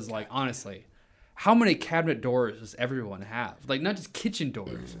because, like, honestly, how many cabinet doors does everyone have? Like, not just kitchen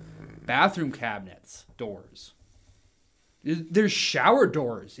doors, bathroom cabinets, doors. There's shower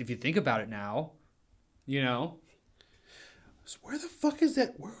doors, if you think about it now. You know? Where the fuck is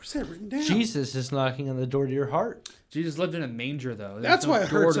that? Where was that written down? Jesus is knocking on the door to your heart. Jesus lived in a manger, though. There's That's no why it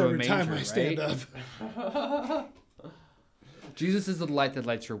door hurts to a every time manger, I stand right? up. Jesus is the light that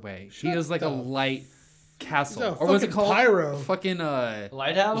lights your way. He is like a light castle. He's a Or what's it fucking called? pyro. Fucking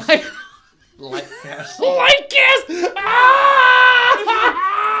Lighthouse? Light Castle. White Castle. Ah!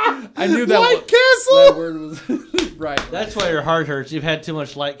 I knew that White that Castle. word was right. That's why your heart hurts. You've had too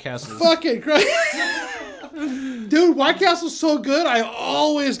much Light Castle. Fucking Christ. Dude, White Castle's so good, I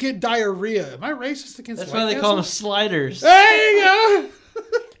always get diarrhea. Am I racist against That's White why they Castle? call them sliders. There you go.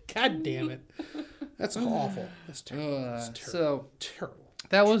 God damn it. That's awful. That's terrible. That's terrible. So Terrible.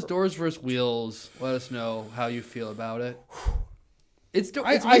 that was Doors vs. Wheels. Let us know how you feel about it. It's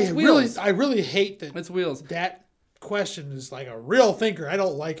Wheels. I really hate that It's Wheels. that question is like a real thinker. I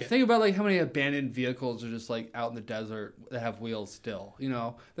don't like it. Think about like how many abandoned vehicles are just like out in the desert that have wheels still. You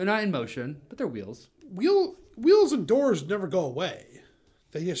know, they're not in motion, but they're wheels. Wheels and doors never go away.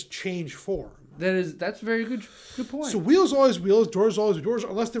 They just change form. That's a very good point. So wheels always wheels, doors always doors,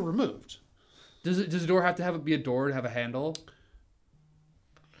 unless they're removed. Does a door have to be a door to have a handle?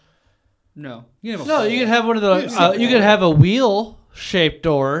 No. You can have a No, hole. you can have one of the. You can have a wheel-shaped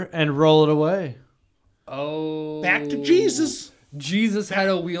door and roll it away. Oh. Back to Jesus. Jesus had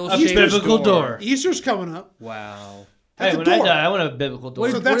a wheel A shaped biblical door. Easter's coming up. Wow. That's Hey, a when I door. die, I want a biblical door.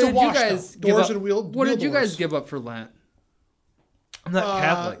 So that's a did wash, you guys though. give Doors up? and wheel- What did wheel you guys doors. give up for Lent? I'm not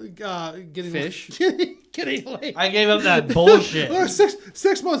Catholic. Getting Fish? getting laid. I gave up that bullshit. Oh,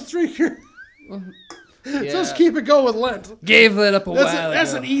 6 months streak here. Yeah. So let's keep it going with Lent. Gave that up a while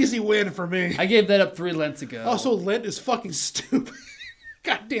That's ago. an easy win for me. I gave that up 3 Lents ago. Also, Lent is fucking stupid.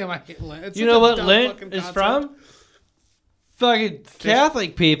 God damn, I hate Lent. It's You such know a what dumb Lent fucking is concept. from? Fucking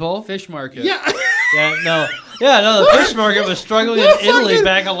Catholic people. fish market. Yeah. No, the fish market was struggling in That Italy fucking-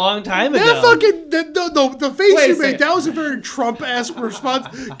 back a long time ago. That fucking the face Wait a you made, second. that was a very Trump-esque response.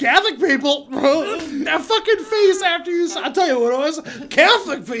 Catholic people, that fucking face after you, I'll tell you what it was.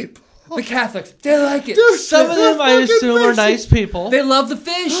 Catholic people. The Catholics, they like it. Dude, Some of that them, I fucking assume, are face- nice people. They love the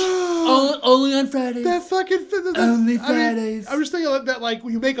fish. only on Fridays. That fucking Only I mean, Fridays. I'm just thinking that like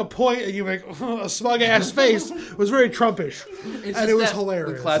when you make a point and you make a smug ass face was very Trumpish, It's and it just was that-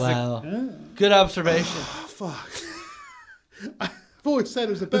 hilarious. The classic. Wow. Good observation. Fuck. I've always said it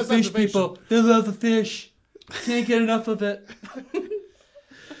was the The best fish observation. people, they love the fish. Can't get enough of it.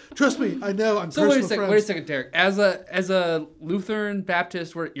 Trust me, I know. I'm So wait a personal second, friends. wait a second, Derek. As a Lutheran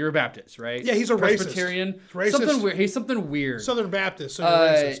Baptist, you're a Baptist, right? Yeah, he's a racist. Presbyterian. Racist. Something weird. He's something weird. Southern Baptist, so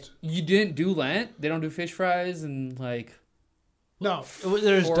you're racist. You didn't do Lent. They don't do fish fries and like. No.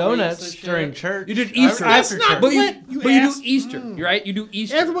 There's 4 weeks donuts of shit. during church. You did Easter. After That's not church. But you, Lent, you but you ass. do Easter. You're right. You do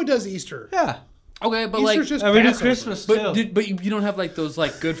Easter. Everyone does Easter. Yeah. Okay, but Easter's like, just And we do Passover. Christmas too. but you don't have like those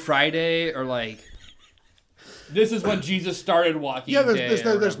like Good Friday or like. This is when Jesus started walking. Yeah, Day there's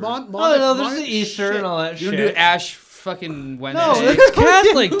or there's whatever. There's the Easter and all that You shit. don't do Ash fucking Wednesday. No, it's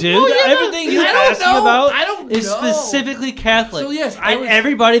Catholic, dude. Everything you're I don't asking know. about I don't is know. specifically Catholic. So, yes, and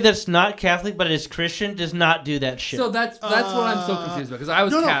everybody that's not Catholic but is Christian does not do that shit. So that's what I'm so confused about because I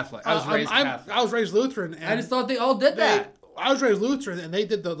was Catholic. I was raised Catholic. I was raised Lutheran. And I just thought they all did that. I was raised Lutheran, and they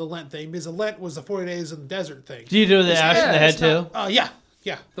did the Lent thing because the Lent was the 40 days in the desert thing. do you do the ash in the head It's not- too?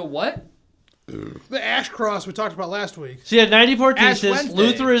 Yeah. The what? The ash cross we talked about last week. So you had 94 Ash theses, Wednesday.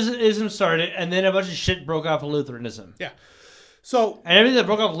 Lutheranism started, and then a bunch of shit broke off of Lutheranism. Yeah. So And everything that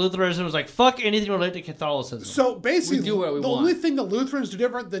broke off of Lutheranism was like, fuck anything related to Catholicism. So basically, We do what we the want. only thing that Lutherans do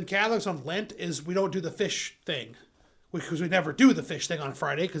different than Catholics on Lent is we don't do the fish thing. Because we never do the fish thing on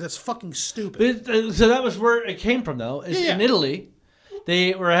Friday because that's fucking stupid. So that was where it came from, though. Is Yeah. in Italy,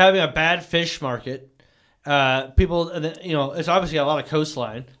 they were having a bad fish market. People, it's obviously a lot of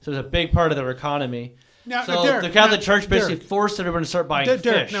coastline, so it's a big part of their economy. Now, So Derek, the Catholic now, Church basically Derek, forced everyone to start buying Derek,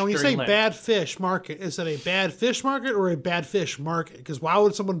 fish. now when you during say Lent. bad fish market, is it a bad fish market or a bad fish market? Because why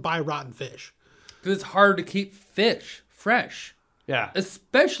would someone buy rotten fish? Because it's hard to keep fish fresh, yeah.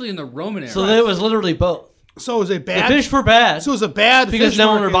 especially in the Roman era. So it was literally both. So it was a The bad fish were bad So it was a bad because fish no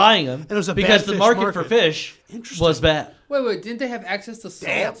one market, were buying them. and it was a because bad the fish market for fish Interesting. was bad. Wait, didn't they have access to salt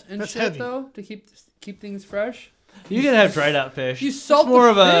Damn, and that's shit heavy. though to keep things fresh? You can have dried out fish. You It's salt more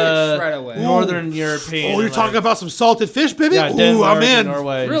the of a fish right away. Northern European. Oh, you're talking about some salted fish, baby? yeah, Ooh, Denmark I'm and in.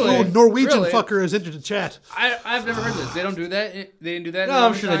 Norway. Really? Oh, Norwegian Really? fucker is into the chat. I've never heard this. They don't do that. They didn't do that. No, in I'm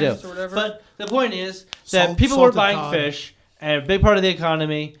Roman sure they do. times Or whatever? But the point is that Salt- people were salted buying cod. fish, and a big part of the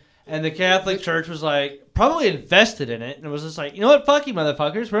economy, and the Catholic Church was like, probably invested in it, and it was just like, you know what, fuck you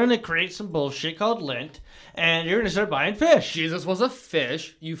motherfuckers, we're going to create some bullshit called Lent, and you're going to start buying fish. Jesus was a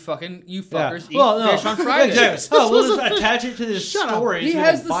fish. You fuckers Yeah. eat Well, no. fish on Fridays. Exactly. Oh, we'll just attach it to this Shut up. story. He so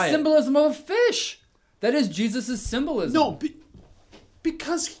has we'll the buy it. symbolism of a fish. That is Jesus' symbolism. No,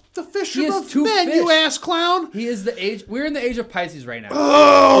 because the fish He are has both two men, fish. you ass clown. He is the age. We're in the age of Pisces right now.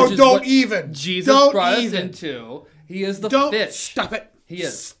 Oh, which is don't what even. Jesus don't brought even. us into. He is the Don't fish. stop it. He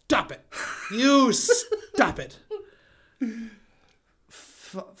is. Stop it. You stop it.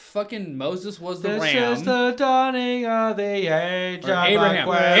 fucking Moses was the This ram. is the dawning of the age Or of Abraham.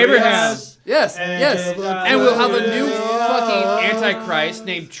 Aquarius. Abraham. Yes, And yes. it- And we'll have a new fucking Antichrist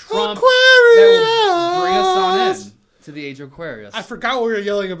named Trump Aquarius! that will bring us on in to the age of Aquarius. I forgot what we were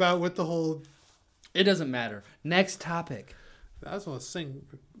yelling about with the whole. It doesn't matter. Next topic. I just want to sing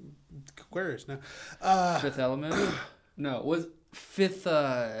Aquarius now. Fifth Element? No, it was Fifth.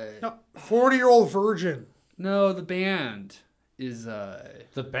 No, 40-year-old virgin. No, the band is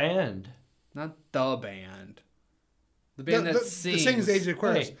The band. not the band. The band that The sings. sings Age of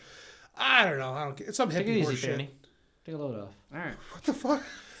Aquarius. Hey. I don't know. I don't care. It's some Take it hippie easy, horse shit. Fanny. Take a load off. All right. What the fuck?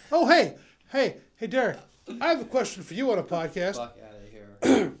 Oh, hey, Derek. I have a question for you on a podcast. Fuck out of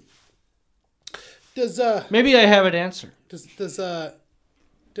here. Does Maybe I have an answer.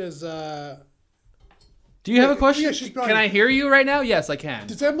 Do you have a question? Yeah, she's Can I hear you right now? Yes, I can.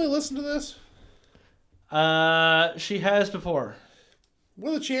 Does Emily listen to this? She has before.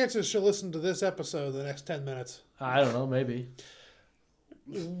 What are the chances she'll listen to this episode in the next 10 minutes? I don't know, maybe.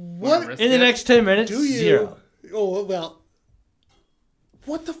 What risk In the it? next 10 minutes, do you? 0. Oh, well.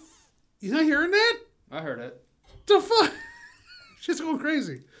 What the? You not hearing that? I heard it. The fuck? She's going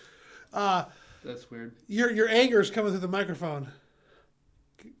crazy. That's weird. Your anger is coming through the microphone.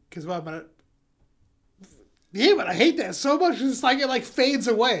 Because what I'm Damn it, I hate that so much. It's like it fades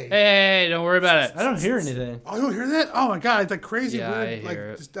away. Hey, don't worry about it. I don't hear anything. Oh, you don't hear that? Oh my god, it's like crazy Yeah, weird, I hear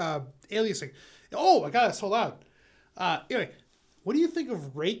it. just aliasing. Oh my god, it's so loud. Anyway, what do you think of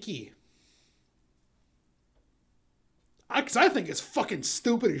Reiki? Because I think it's fucking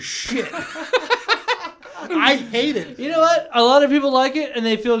stupid as shit. I hate it. You know what? A lot of people like it, and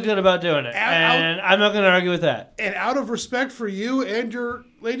they feel good about doing it. And I'm not going to argue with that. And out of respect for you and your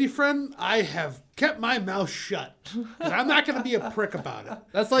lady friend, I have kept my mouth shut. 'Cause I'm not going to be a prick about it.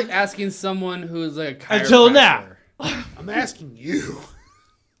 That's like asking someone who's like a Until now. chiropractor. I'm asking you.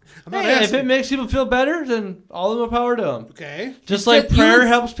 I'm not Hey, if asking. it makes people feel better, then all the more power to them. Okay. Just You like said you prayer would-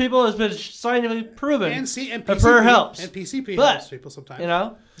 helps people, has been scientifically proven. And that PCP, prayer helps. And PCP But, helps people sometimes. You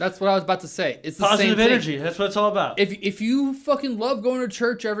know, That's what I was about to say. It's the positive same thing. energy. That's what it's all about. If you fucking love going to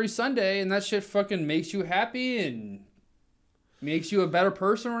church every Sunday and that shit fucking makes you happy and makes you a better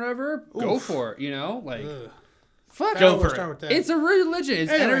person or whatever, go Oof. for it. You know, like Ugh. fuck. Go I for will it. start with that. It's a religion.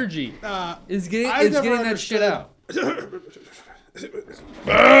 It's Anyway, energy. It's getting I've never that shit understood- out.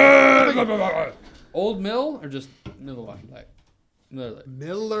 Old Mill or just Miller Lite? Miller Lite.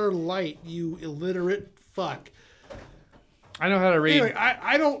 Miller Lite, you illiterate fuck. I know how to read. Anyway,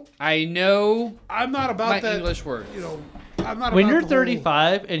 I don't. I know I'm not about my that. English words. You know, I'm not. When about you're the whole-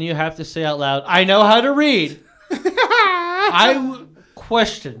 35 and you have to say out loud, I know how to read, I would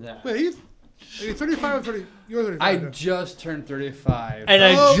question that. Wait, are you 35 or 30? You're 35. I now. just turned 35. And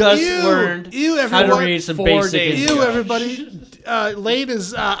I Oh, just you- learnd you, how to everyone. read some 4 basic days English. You, everybody. Lane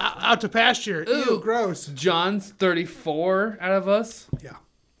is out to pasture. Ew, Ooh. gross. John's 34 out of us. Yeah.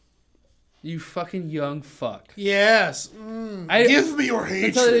 You fucking young fuck. Yes. Give me your To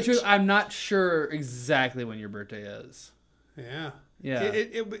hatred. tell you the truth, I'm not sure exactly when your birthday is. Yeah. Yeah.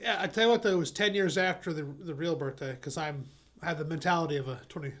 I tell you what, though, it was 10 years after the real birthday because I had the mentality of a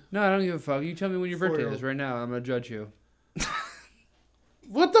 20. No, I don't give a fuck. You tell me when your birthday 4-year-old. is right now. I'm gonna judge you.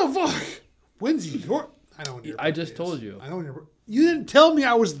 What the fuck? When's your? I know when your. I just birthday is. told you. I know when your. You didn't tell me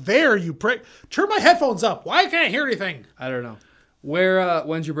I was there. You prick. Turn my headphones up. Why can't I hear anything? I don't know. Where?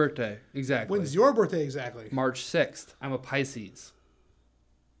 When's your birthday exactly? When's your birthday exactly? March 6th. I'm a Pisces.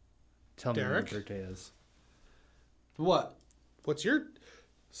 Tell me when Derek? your birthday is. What? What's your?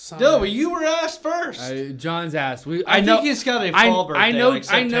 Sign? No, but you were asked first. John's asked. I know think he's got a fall birthday, I know. like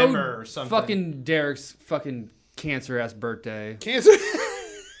I September know. or something. Fucking Derek's fucking cancer ass birthday. Cancer.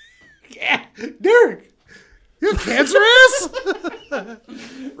 Yeah, Derek. You have cancer ass? Right?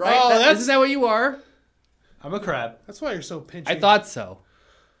 Oh, that's- Isn't that what you are? I'm a crab. That's why you're so pinchy. I thought so.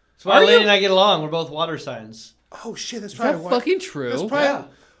 That's why Are Lane you? and I get along. We're both water signs. Oh shit, that's Is probably that why. fucking true? That's probably.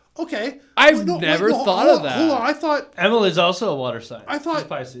 Okay. I've never thought of that. Hold on. I thought Emily's also a water sign. I She's thought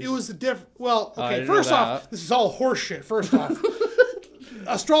Pisces. it was the diff. Well, I okay. didn't know First off, that. this is all horseshit. First off,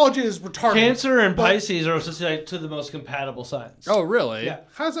 astrology is retarded. Cancer and But- Pisces are associated to the most compatible signs. Oh, really? Yeah.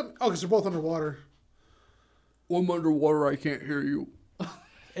 How's that? Oh, because they're both underwater. I'm underwater. I can't hear you.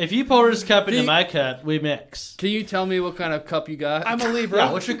 If you pour this cup into you- my cup, we mix. Can you tell me what kind of cup you got? I'm a Libra.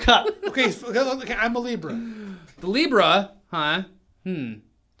 Yeah, what's your cup? okay, I'm a Libra. The Libra, huh?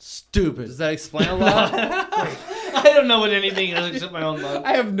 Stupid. Does that explain a lot? I don't know what anything is except my own love.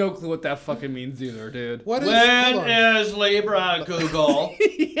 I have no clue what that fucking means either, dude. What is? When hold on. is Libra, Google?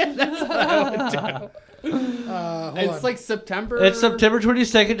 Yeah, that's what I would do. Hold It's on. like September. It's September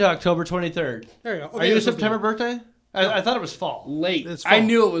 22nd to October 23rd. There you go. Okay, Are you a this is September birthday? I thought it was fall. Late. It's I fall.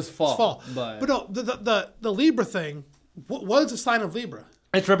 knew it was fall. It's fall. But no, the Libra thing. What is the sign of Libra?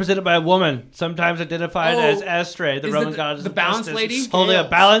 It's represented by a woman, sometimes identified Oh, as Astray, the is Roman it goddess the of balance justice, lady? holding a Scales.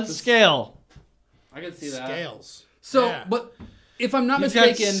 balanced scale. I can see that. Scales. So, Yeah. but if I'm not You've got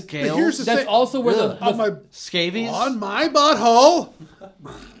mistaken, scales? But here's the that's thing. also where Ugh. on my Scabies? on my butthole.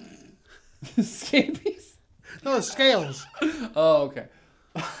 the scabies. No, scales. Oh, okay.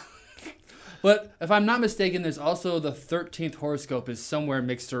 But if I'm not mistaken, there's also the 13th horoscope is somewhere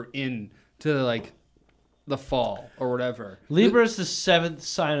mixed or in to like the fall or whatever. Libra is the 7th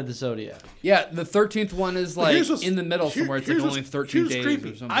sign of the zodiac. Yeah, the 13th one is But like here's what's- in the middle somewhere. It's like here's only what's- 13 here's days creepy.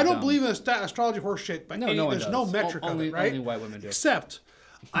 or something. I don't dumb. believe in astrology horse shit, but No, no one there's does. no metric Only, of it, right? only white women do. Except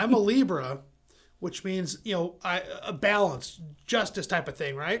I'm a Libra, which means a balance, justice type of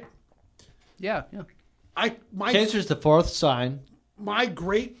thing, right? Yeah, yeah. Cancer's the 4th sign. My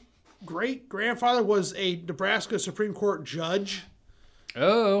great grandfather was a Nebraska Supreme Court judge,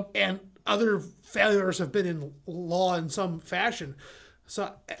 Oh, and other family members have been in law in some fashion.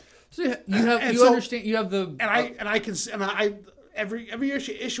 So, so you have And you so- understand you have the and I every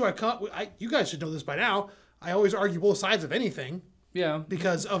issue I come, you guys should know this by now. I always argue both sides of anything yeah.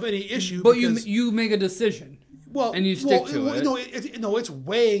 because of any issue. But because, you make a decision. well, and you stick to it. No, it's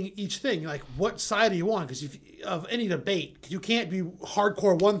weighing each thing. Like, what side do you want? Because of any debate, you can't be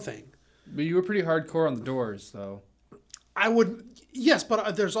hardcore one thing. But you were pretty hardcore on the Doors, though. I would, yes, but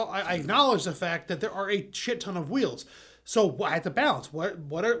I acknowledge the fact that there are a shit ton of wheels. So I have to balance. What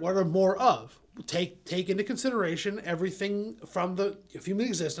are more of? Take into consideration everything from the human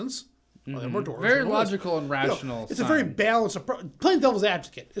existence. Well, there are more doors, Very there are more wheels. logical and rational. It's a very sign. balanced approach. Playing devil's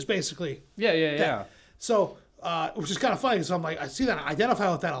advocate is basically Yeah. So, which is kind of funny because I'm like, I see that, I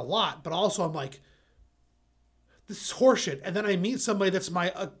identify with that a lot, but also I'm like, this is horseshit. And then I meet somebody that's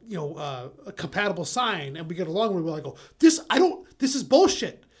my, a compatible sign, and we get along really well. I go, this is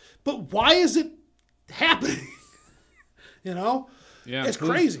bullshit. But why is it happening? Yeah. It's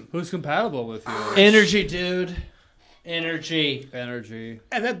crazy. Who's compatible with you? Energy, dude. Energy. Energy.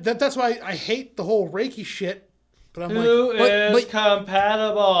 And that's why I hate the whole Reiki shit. But I'm Who like, is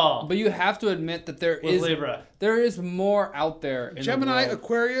compatible But you have to admit that there with is Libra? there is more out there in Gemini, the world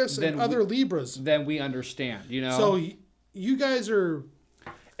Aquarius, and then other Libras. than we understand. So you guys are.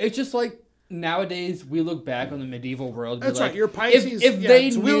 it's just like nowadays we look back on the medieval world. and be That's right, like, you're Pisces, If yeah,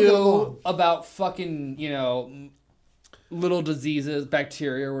 they so we don't get knew along. about fucking little diseases,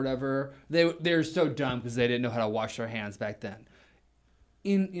 bacteria or whatever, they're so dumb because they didn't know how to wash their hands back then.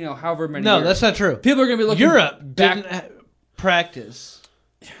 In however many. No, years. that's not true. People are gonna be looking Europe back. didn't practice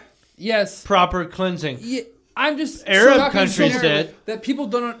Yes. proper cleansing. Yeah, I'm just Arab talking countries so did. that people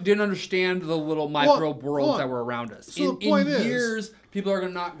didn't understand the little microbe worlds hold on. that were around us. So the point in is- years, people are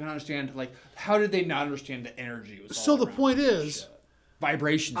not going to understand how did they not understand the energy was So all the around point us. is,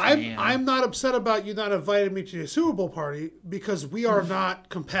 Vibrations. man. I'm not upset about you not inviting me to your Super Bowl party because we are not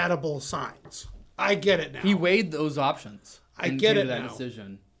compatible signs. I get it now. He weighed those options. I and get came it to that now.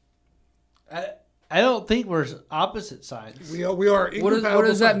 decision. I don't think we're opposite signs. we are What incompatible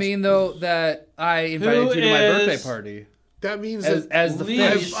does that signs. mean though? That I invited Who you to my birthday is- party That means as, that as the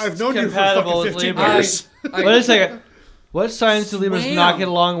Least fish. I've known you for compatible fucking with 15 Libra. years. I- Wait a second. What signs do Libras Swam. not get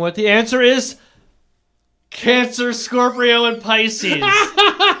along with? The answer is Cancer, Scorpio, and Pisces.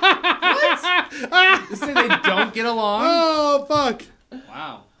 You say they don't get along? Oh fuck!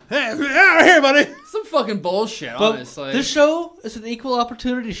 Wow. Hey, here, buddy. Some fucking bullshit, But honestly. this show is an equal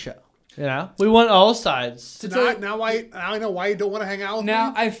opportunity show. We want all sides. Now I know why you don't want to hang out with Now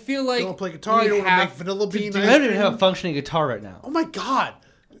me. I feel like You don't play guitar. we You don't want to make have vanilla to bean do- ice I don't even cream. have a functioning guitar right now. Oh my god!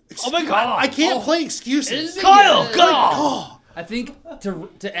 Oh my God. I can't play excuses. Kyle, go! Oh, I think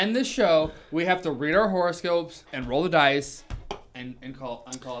to end this show, we have to read our horoscopes and roll the dice and call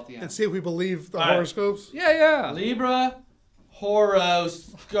at the end. and see if we believe the All right. horoscopes. Yeah. Libra,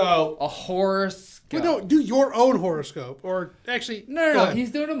 horoscope. A horoscope. Well, no, do your own horoscope, or actually, No, go ahead.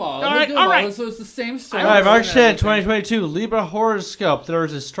 he's doing them all. All We'll right, do them all right. So it's the same story. All right, March and 10, everything. 2022, Libra horoscope. There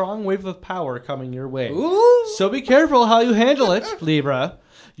is a strong wave of power coming your way. Ooh. So be careful how you handle it, Libra.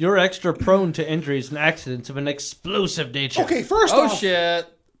 You're extra prone to injuries and accidents of an explosive nature. Okay, first Oh off, shit.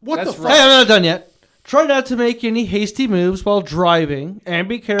 what That's the fuck? right. Hey, I'm not done yet. Try not to make any hasty moves while driving, and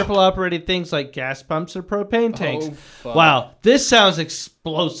be careful operating things like gas pumps or propane tanks. Oh, fuck. Wow, this sounds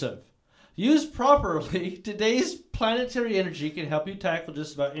explosive. Used properly, today's planetary energy can help you tackle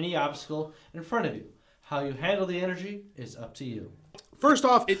just about any obstacle in front of you. How you handle the energy is up to you. First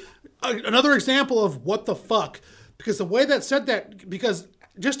off, another example of what the fuck, because the way that said that, because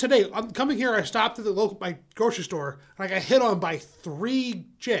just today, I'm coming here, I stopped at the my grocery store, and I got hit on by 3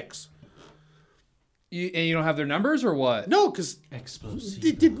 chicks. And you don't have their numbers or what? No, because Explosive.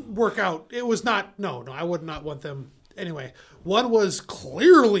 it didn't work out. It was not. No, I would not want them. Anyway, one was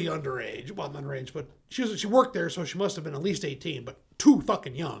clearly underage. Well, not underage, but she worked there, so she must have been at least 18. But too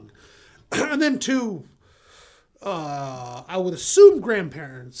fucking young. And then two, I would assume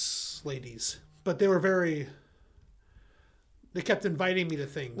grandparents, ladies, but they were very. They kept inviting me to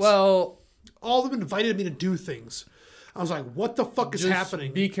things. Well, all of them invited me to do things. I was like, "What the fuck is just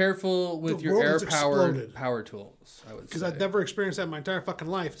happening?" be careful with The your world has air-powered exploded. power tools, I would say. Because I've never experienced that in my entire fucking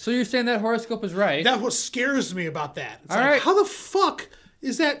life. So you're saying that horoscope is right? That's what scares me about that. It's All like, right. how the fuck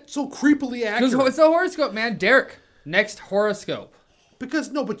is that so creepily Because accurate? it's a horoscope, man. Derek, next horoscope. Because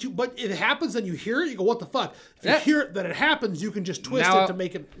but it happens and you hear it, you go, what the fuck? If you Yeah. hear it, that it happens, you can just twist Now- it to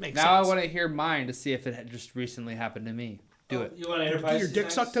make it make Now sense. I want to hear mine to see if it had just recently happened to me. Do it. You want to Did you get your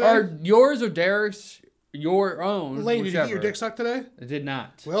dick sucked today? Or yours or Derek's, your own. Lane, did you get your whichever. dick sucked today? It did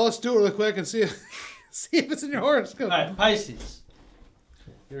not. Well, let's do it really quick and see see if it's in your horoscope. All right, Pisces.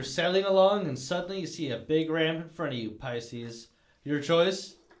 You're sailing along and suddenly you see a big ramp in front of you, Pisces. Your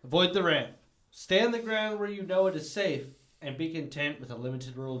choice, avoid the ramp. Stay on the ground where you know it is safe and be content with a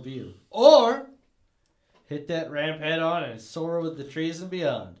limited world view. Or hit that ramp head on and soar with the trees and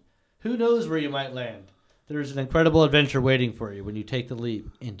beyond. Who knows where you might land? There's an incredible adventure waiting for you when you take the leap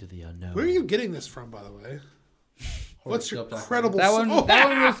into the unknown. Where are you getting this from, by the way? What's your Horoscope.com. credible? That one, Oh, that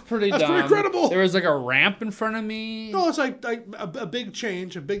one was pretty That's dumb. pretty credible. There was like a ramp in front of me. No, it's like a big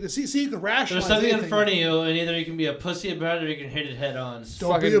change, a big. See, you can rationalize. There's something in anything. front of you, and either you can be a pussy about it or you can hit it head on.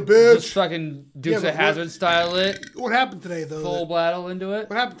 Don't fucking, be a bitch. Just fucking Dukes Yeah, of but Hazzard style it. What happened today, though? Full battle into it.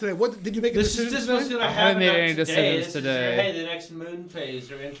 What happened today? What did you make a This is decision? just today? what's going to I happen. haven't made up any today. decisions This is your, today. hey, the next moon phase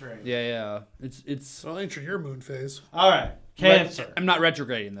you're entering. Yeah. It's. I'll enter your moon phase. All right, Cancer. I'm not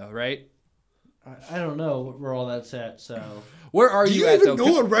retrograding though, right? I don't know where all that's at, so. Where are Do you you at even though?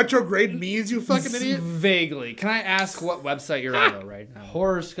 know what retrograde means, you fucking idiot? Vaguely. Can I ask what website you're on though right now?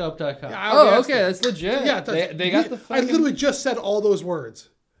 Horoscope.com. I Oh, already asked okay, that. that's legit. Yeah, it does. they got the. I Fucking, literally just said all those words.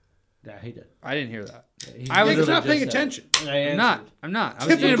 Yeah, he did. I didn't hear that. Yeah, he I was He's literally not paying just said- attention. I answered. I'm not. I was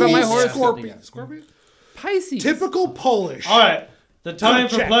thinking Typical about my horoscope. Scorpion. Scorpion? Pisces. Typical Polish. All right. The time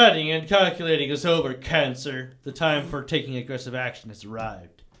for Check. planning and calculating is over, Cancer. The time for taking aggressive action has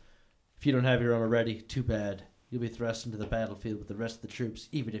arrived. If you don't have your armor ready, too bad. You'll be thrust into the battlefield with the rest of the troops,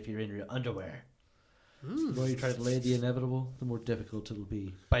 even if you're in your underwear. The more you try to delay the inevitable, the more difficult it'll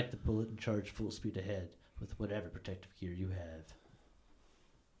be. Bite the bullet and charge full speed ahead with whatever protective gear you have.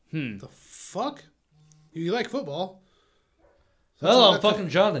 The fuck? You like football? Well, I'm that's a- fucking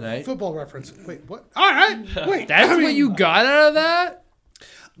John tonight. Football reference. Wait, what? All right. Wait. That's I mean, what you got out of that?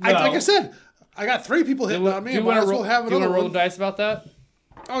 like I No. said, I got 3 people hitting on me. Do you I want might to as well roll? have Do you want another to roll one. the dice about that?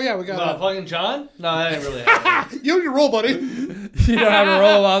 Oh, yeah, we got Fucking John? No, I didn't really have it. You don't need to roll, buddy. You don't have to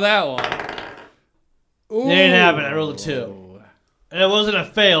roll about that one. Ooh. It didn't happen. I rolled a 2. And it wasn't a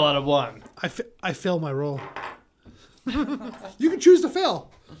fail out of 1. I fail my roll. You can choose to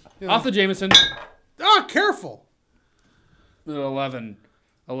fail. Off the Jameson. Ah, careful. 11.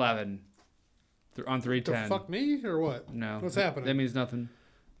 On The 310. fuck me or what? No. What's happening? That means nothing.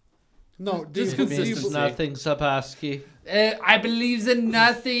 No, Just do you- consistency. Means nothing, Sapowski. I believes in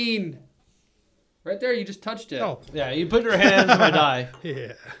nothing. Right there, you just touched it. Oh, Yeah, you put your hand on my die.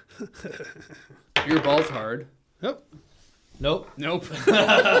 yeah. Your ball's hard. Yep. Nope. Nope.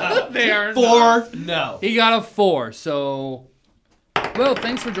 They are not. 4. No. He got a 4, so... Well,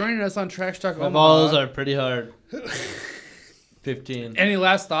 thanks for joining us on Trash Talk My Omaha. balls are pretty hard. 15. Any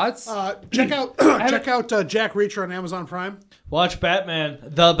last thoughts? Check out Jack Reacher on Amazon Prime. Watch Batman.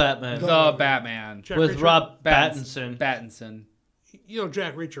 The Batman. the Batman. Jack with Reacher. Rob Pattinson. Pattinson. Pattinson. You know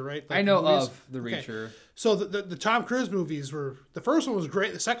Jack Reacher, right? Like I know the movies? of the Okay. Reacher. So the Tom Cruise movies were, the first one was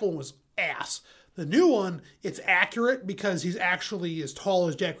great. The second one was ass. The new one, it's accurate because he's actually as tall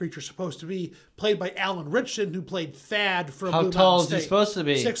as Jack Reacher's supposed to be, played by Alan Ritchson, who played Thad from How Blue tall Mountain is he State. supposed to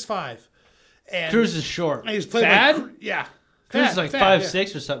be? 6'5". And Cruz is short. and he's played Thad? by yeah. Cruz Thad, is like Thad,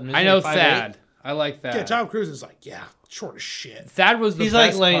 5'6" or something. Isn't I he know like 5'8"? Thad. I like Thad. Yeah, Tom Cruise is like, yeah, short as shit. Thad was the He's like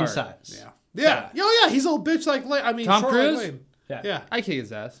best Lane part. size. Yeah. Oh yeah, he's a little bitch like Lane. I mean, Tom short Cruise? like Lane. Yeah. Yeah. I kick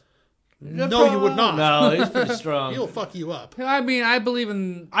his ass. No, you would not. No, he's pretty strong. He'll fuck you up. I mean, I believe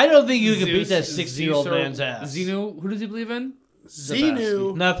in I don't think you can Zeus- beat that 60-year-old Zeus or man's ass. Xenu. Who does he believe in?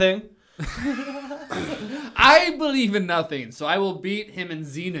 Xenu. Nothing. I believe in nothing, so I will beat him in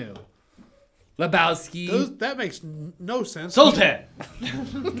Xenu. Lebowski. That makes no sense. Sultan.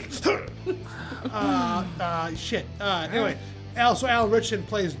 Shit. Anyway, also Alan Ritchson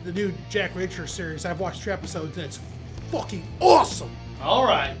plays the new Jack Reacher series. I've watched 3 episodes and it's fucking awesome. All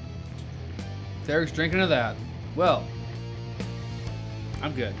right. Derek's drinking to that. Well,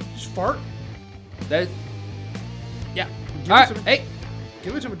 I'm good. Just fart. That. Yeah. Give All right. it to me. Hey,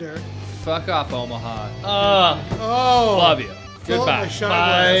 Give it to me, Derek. fuck off, Omaha. Oh. Love you. Fill up my Goodbye. shot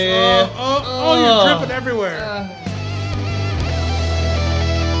Bye. glass. Oh, you're dripping everywhere.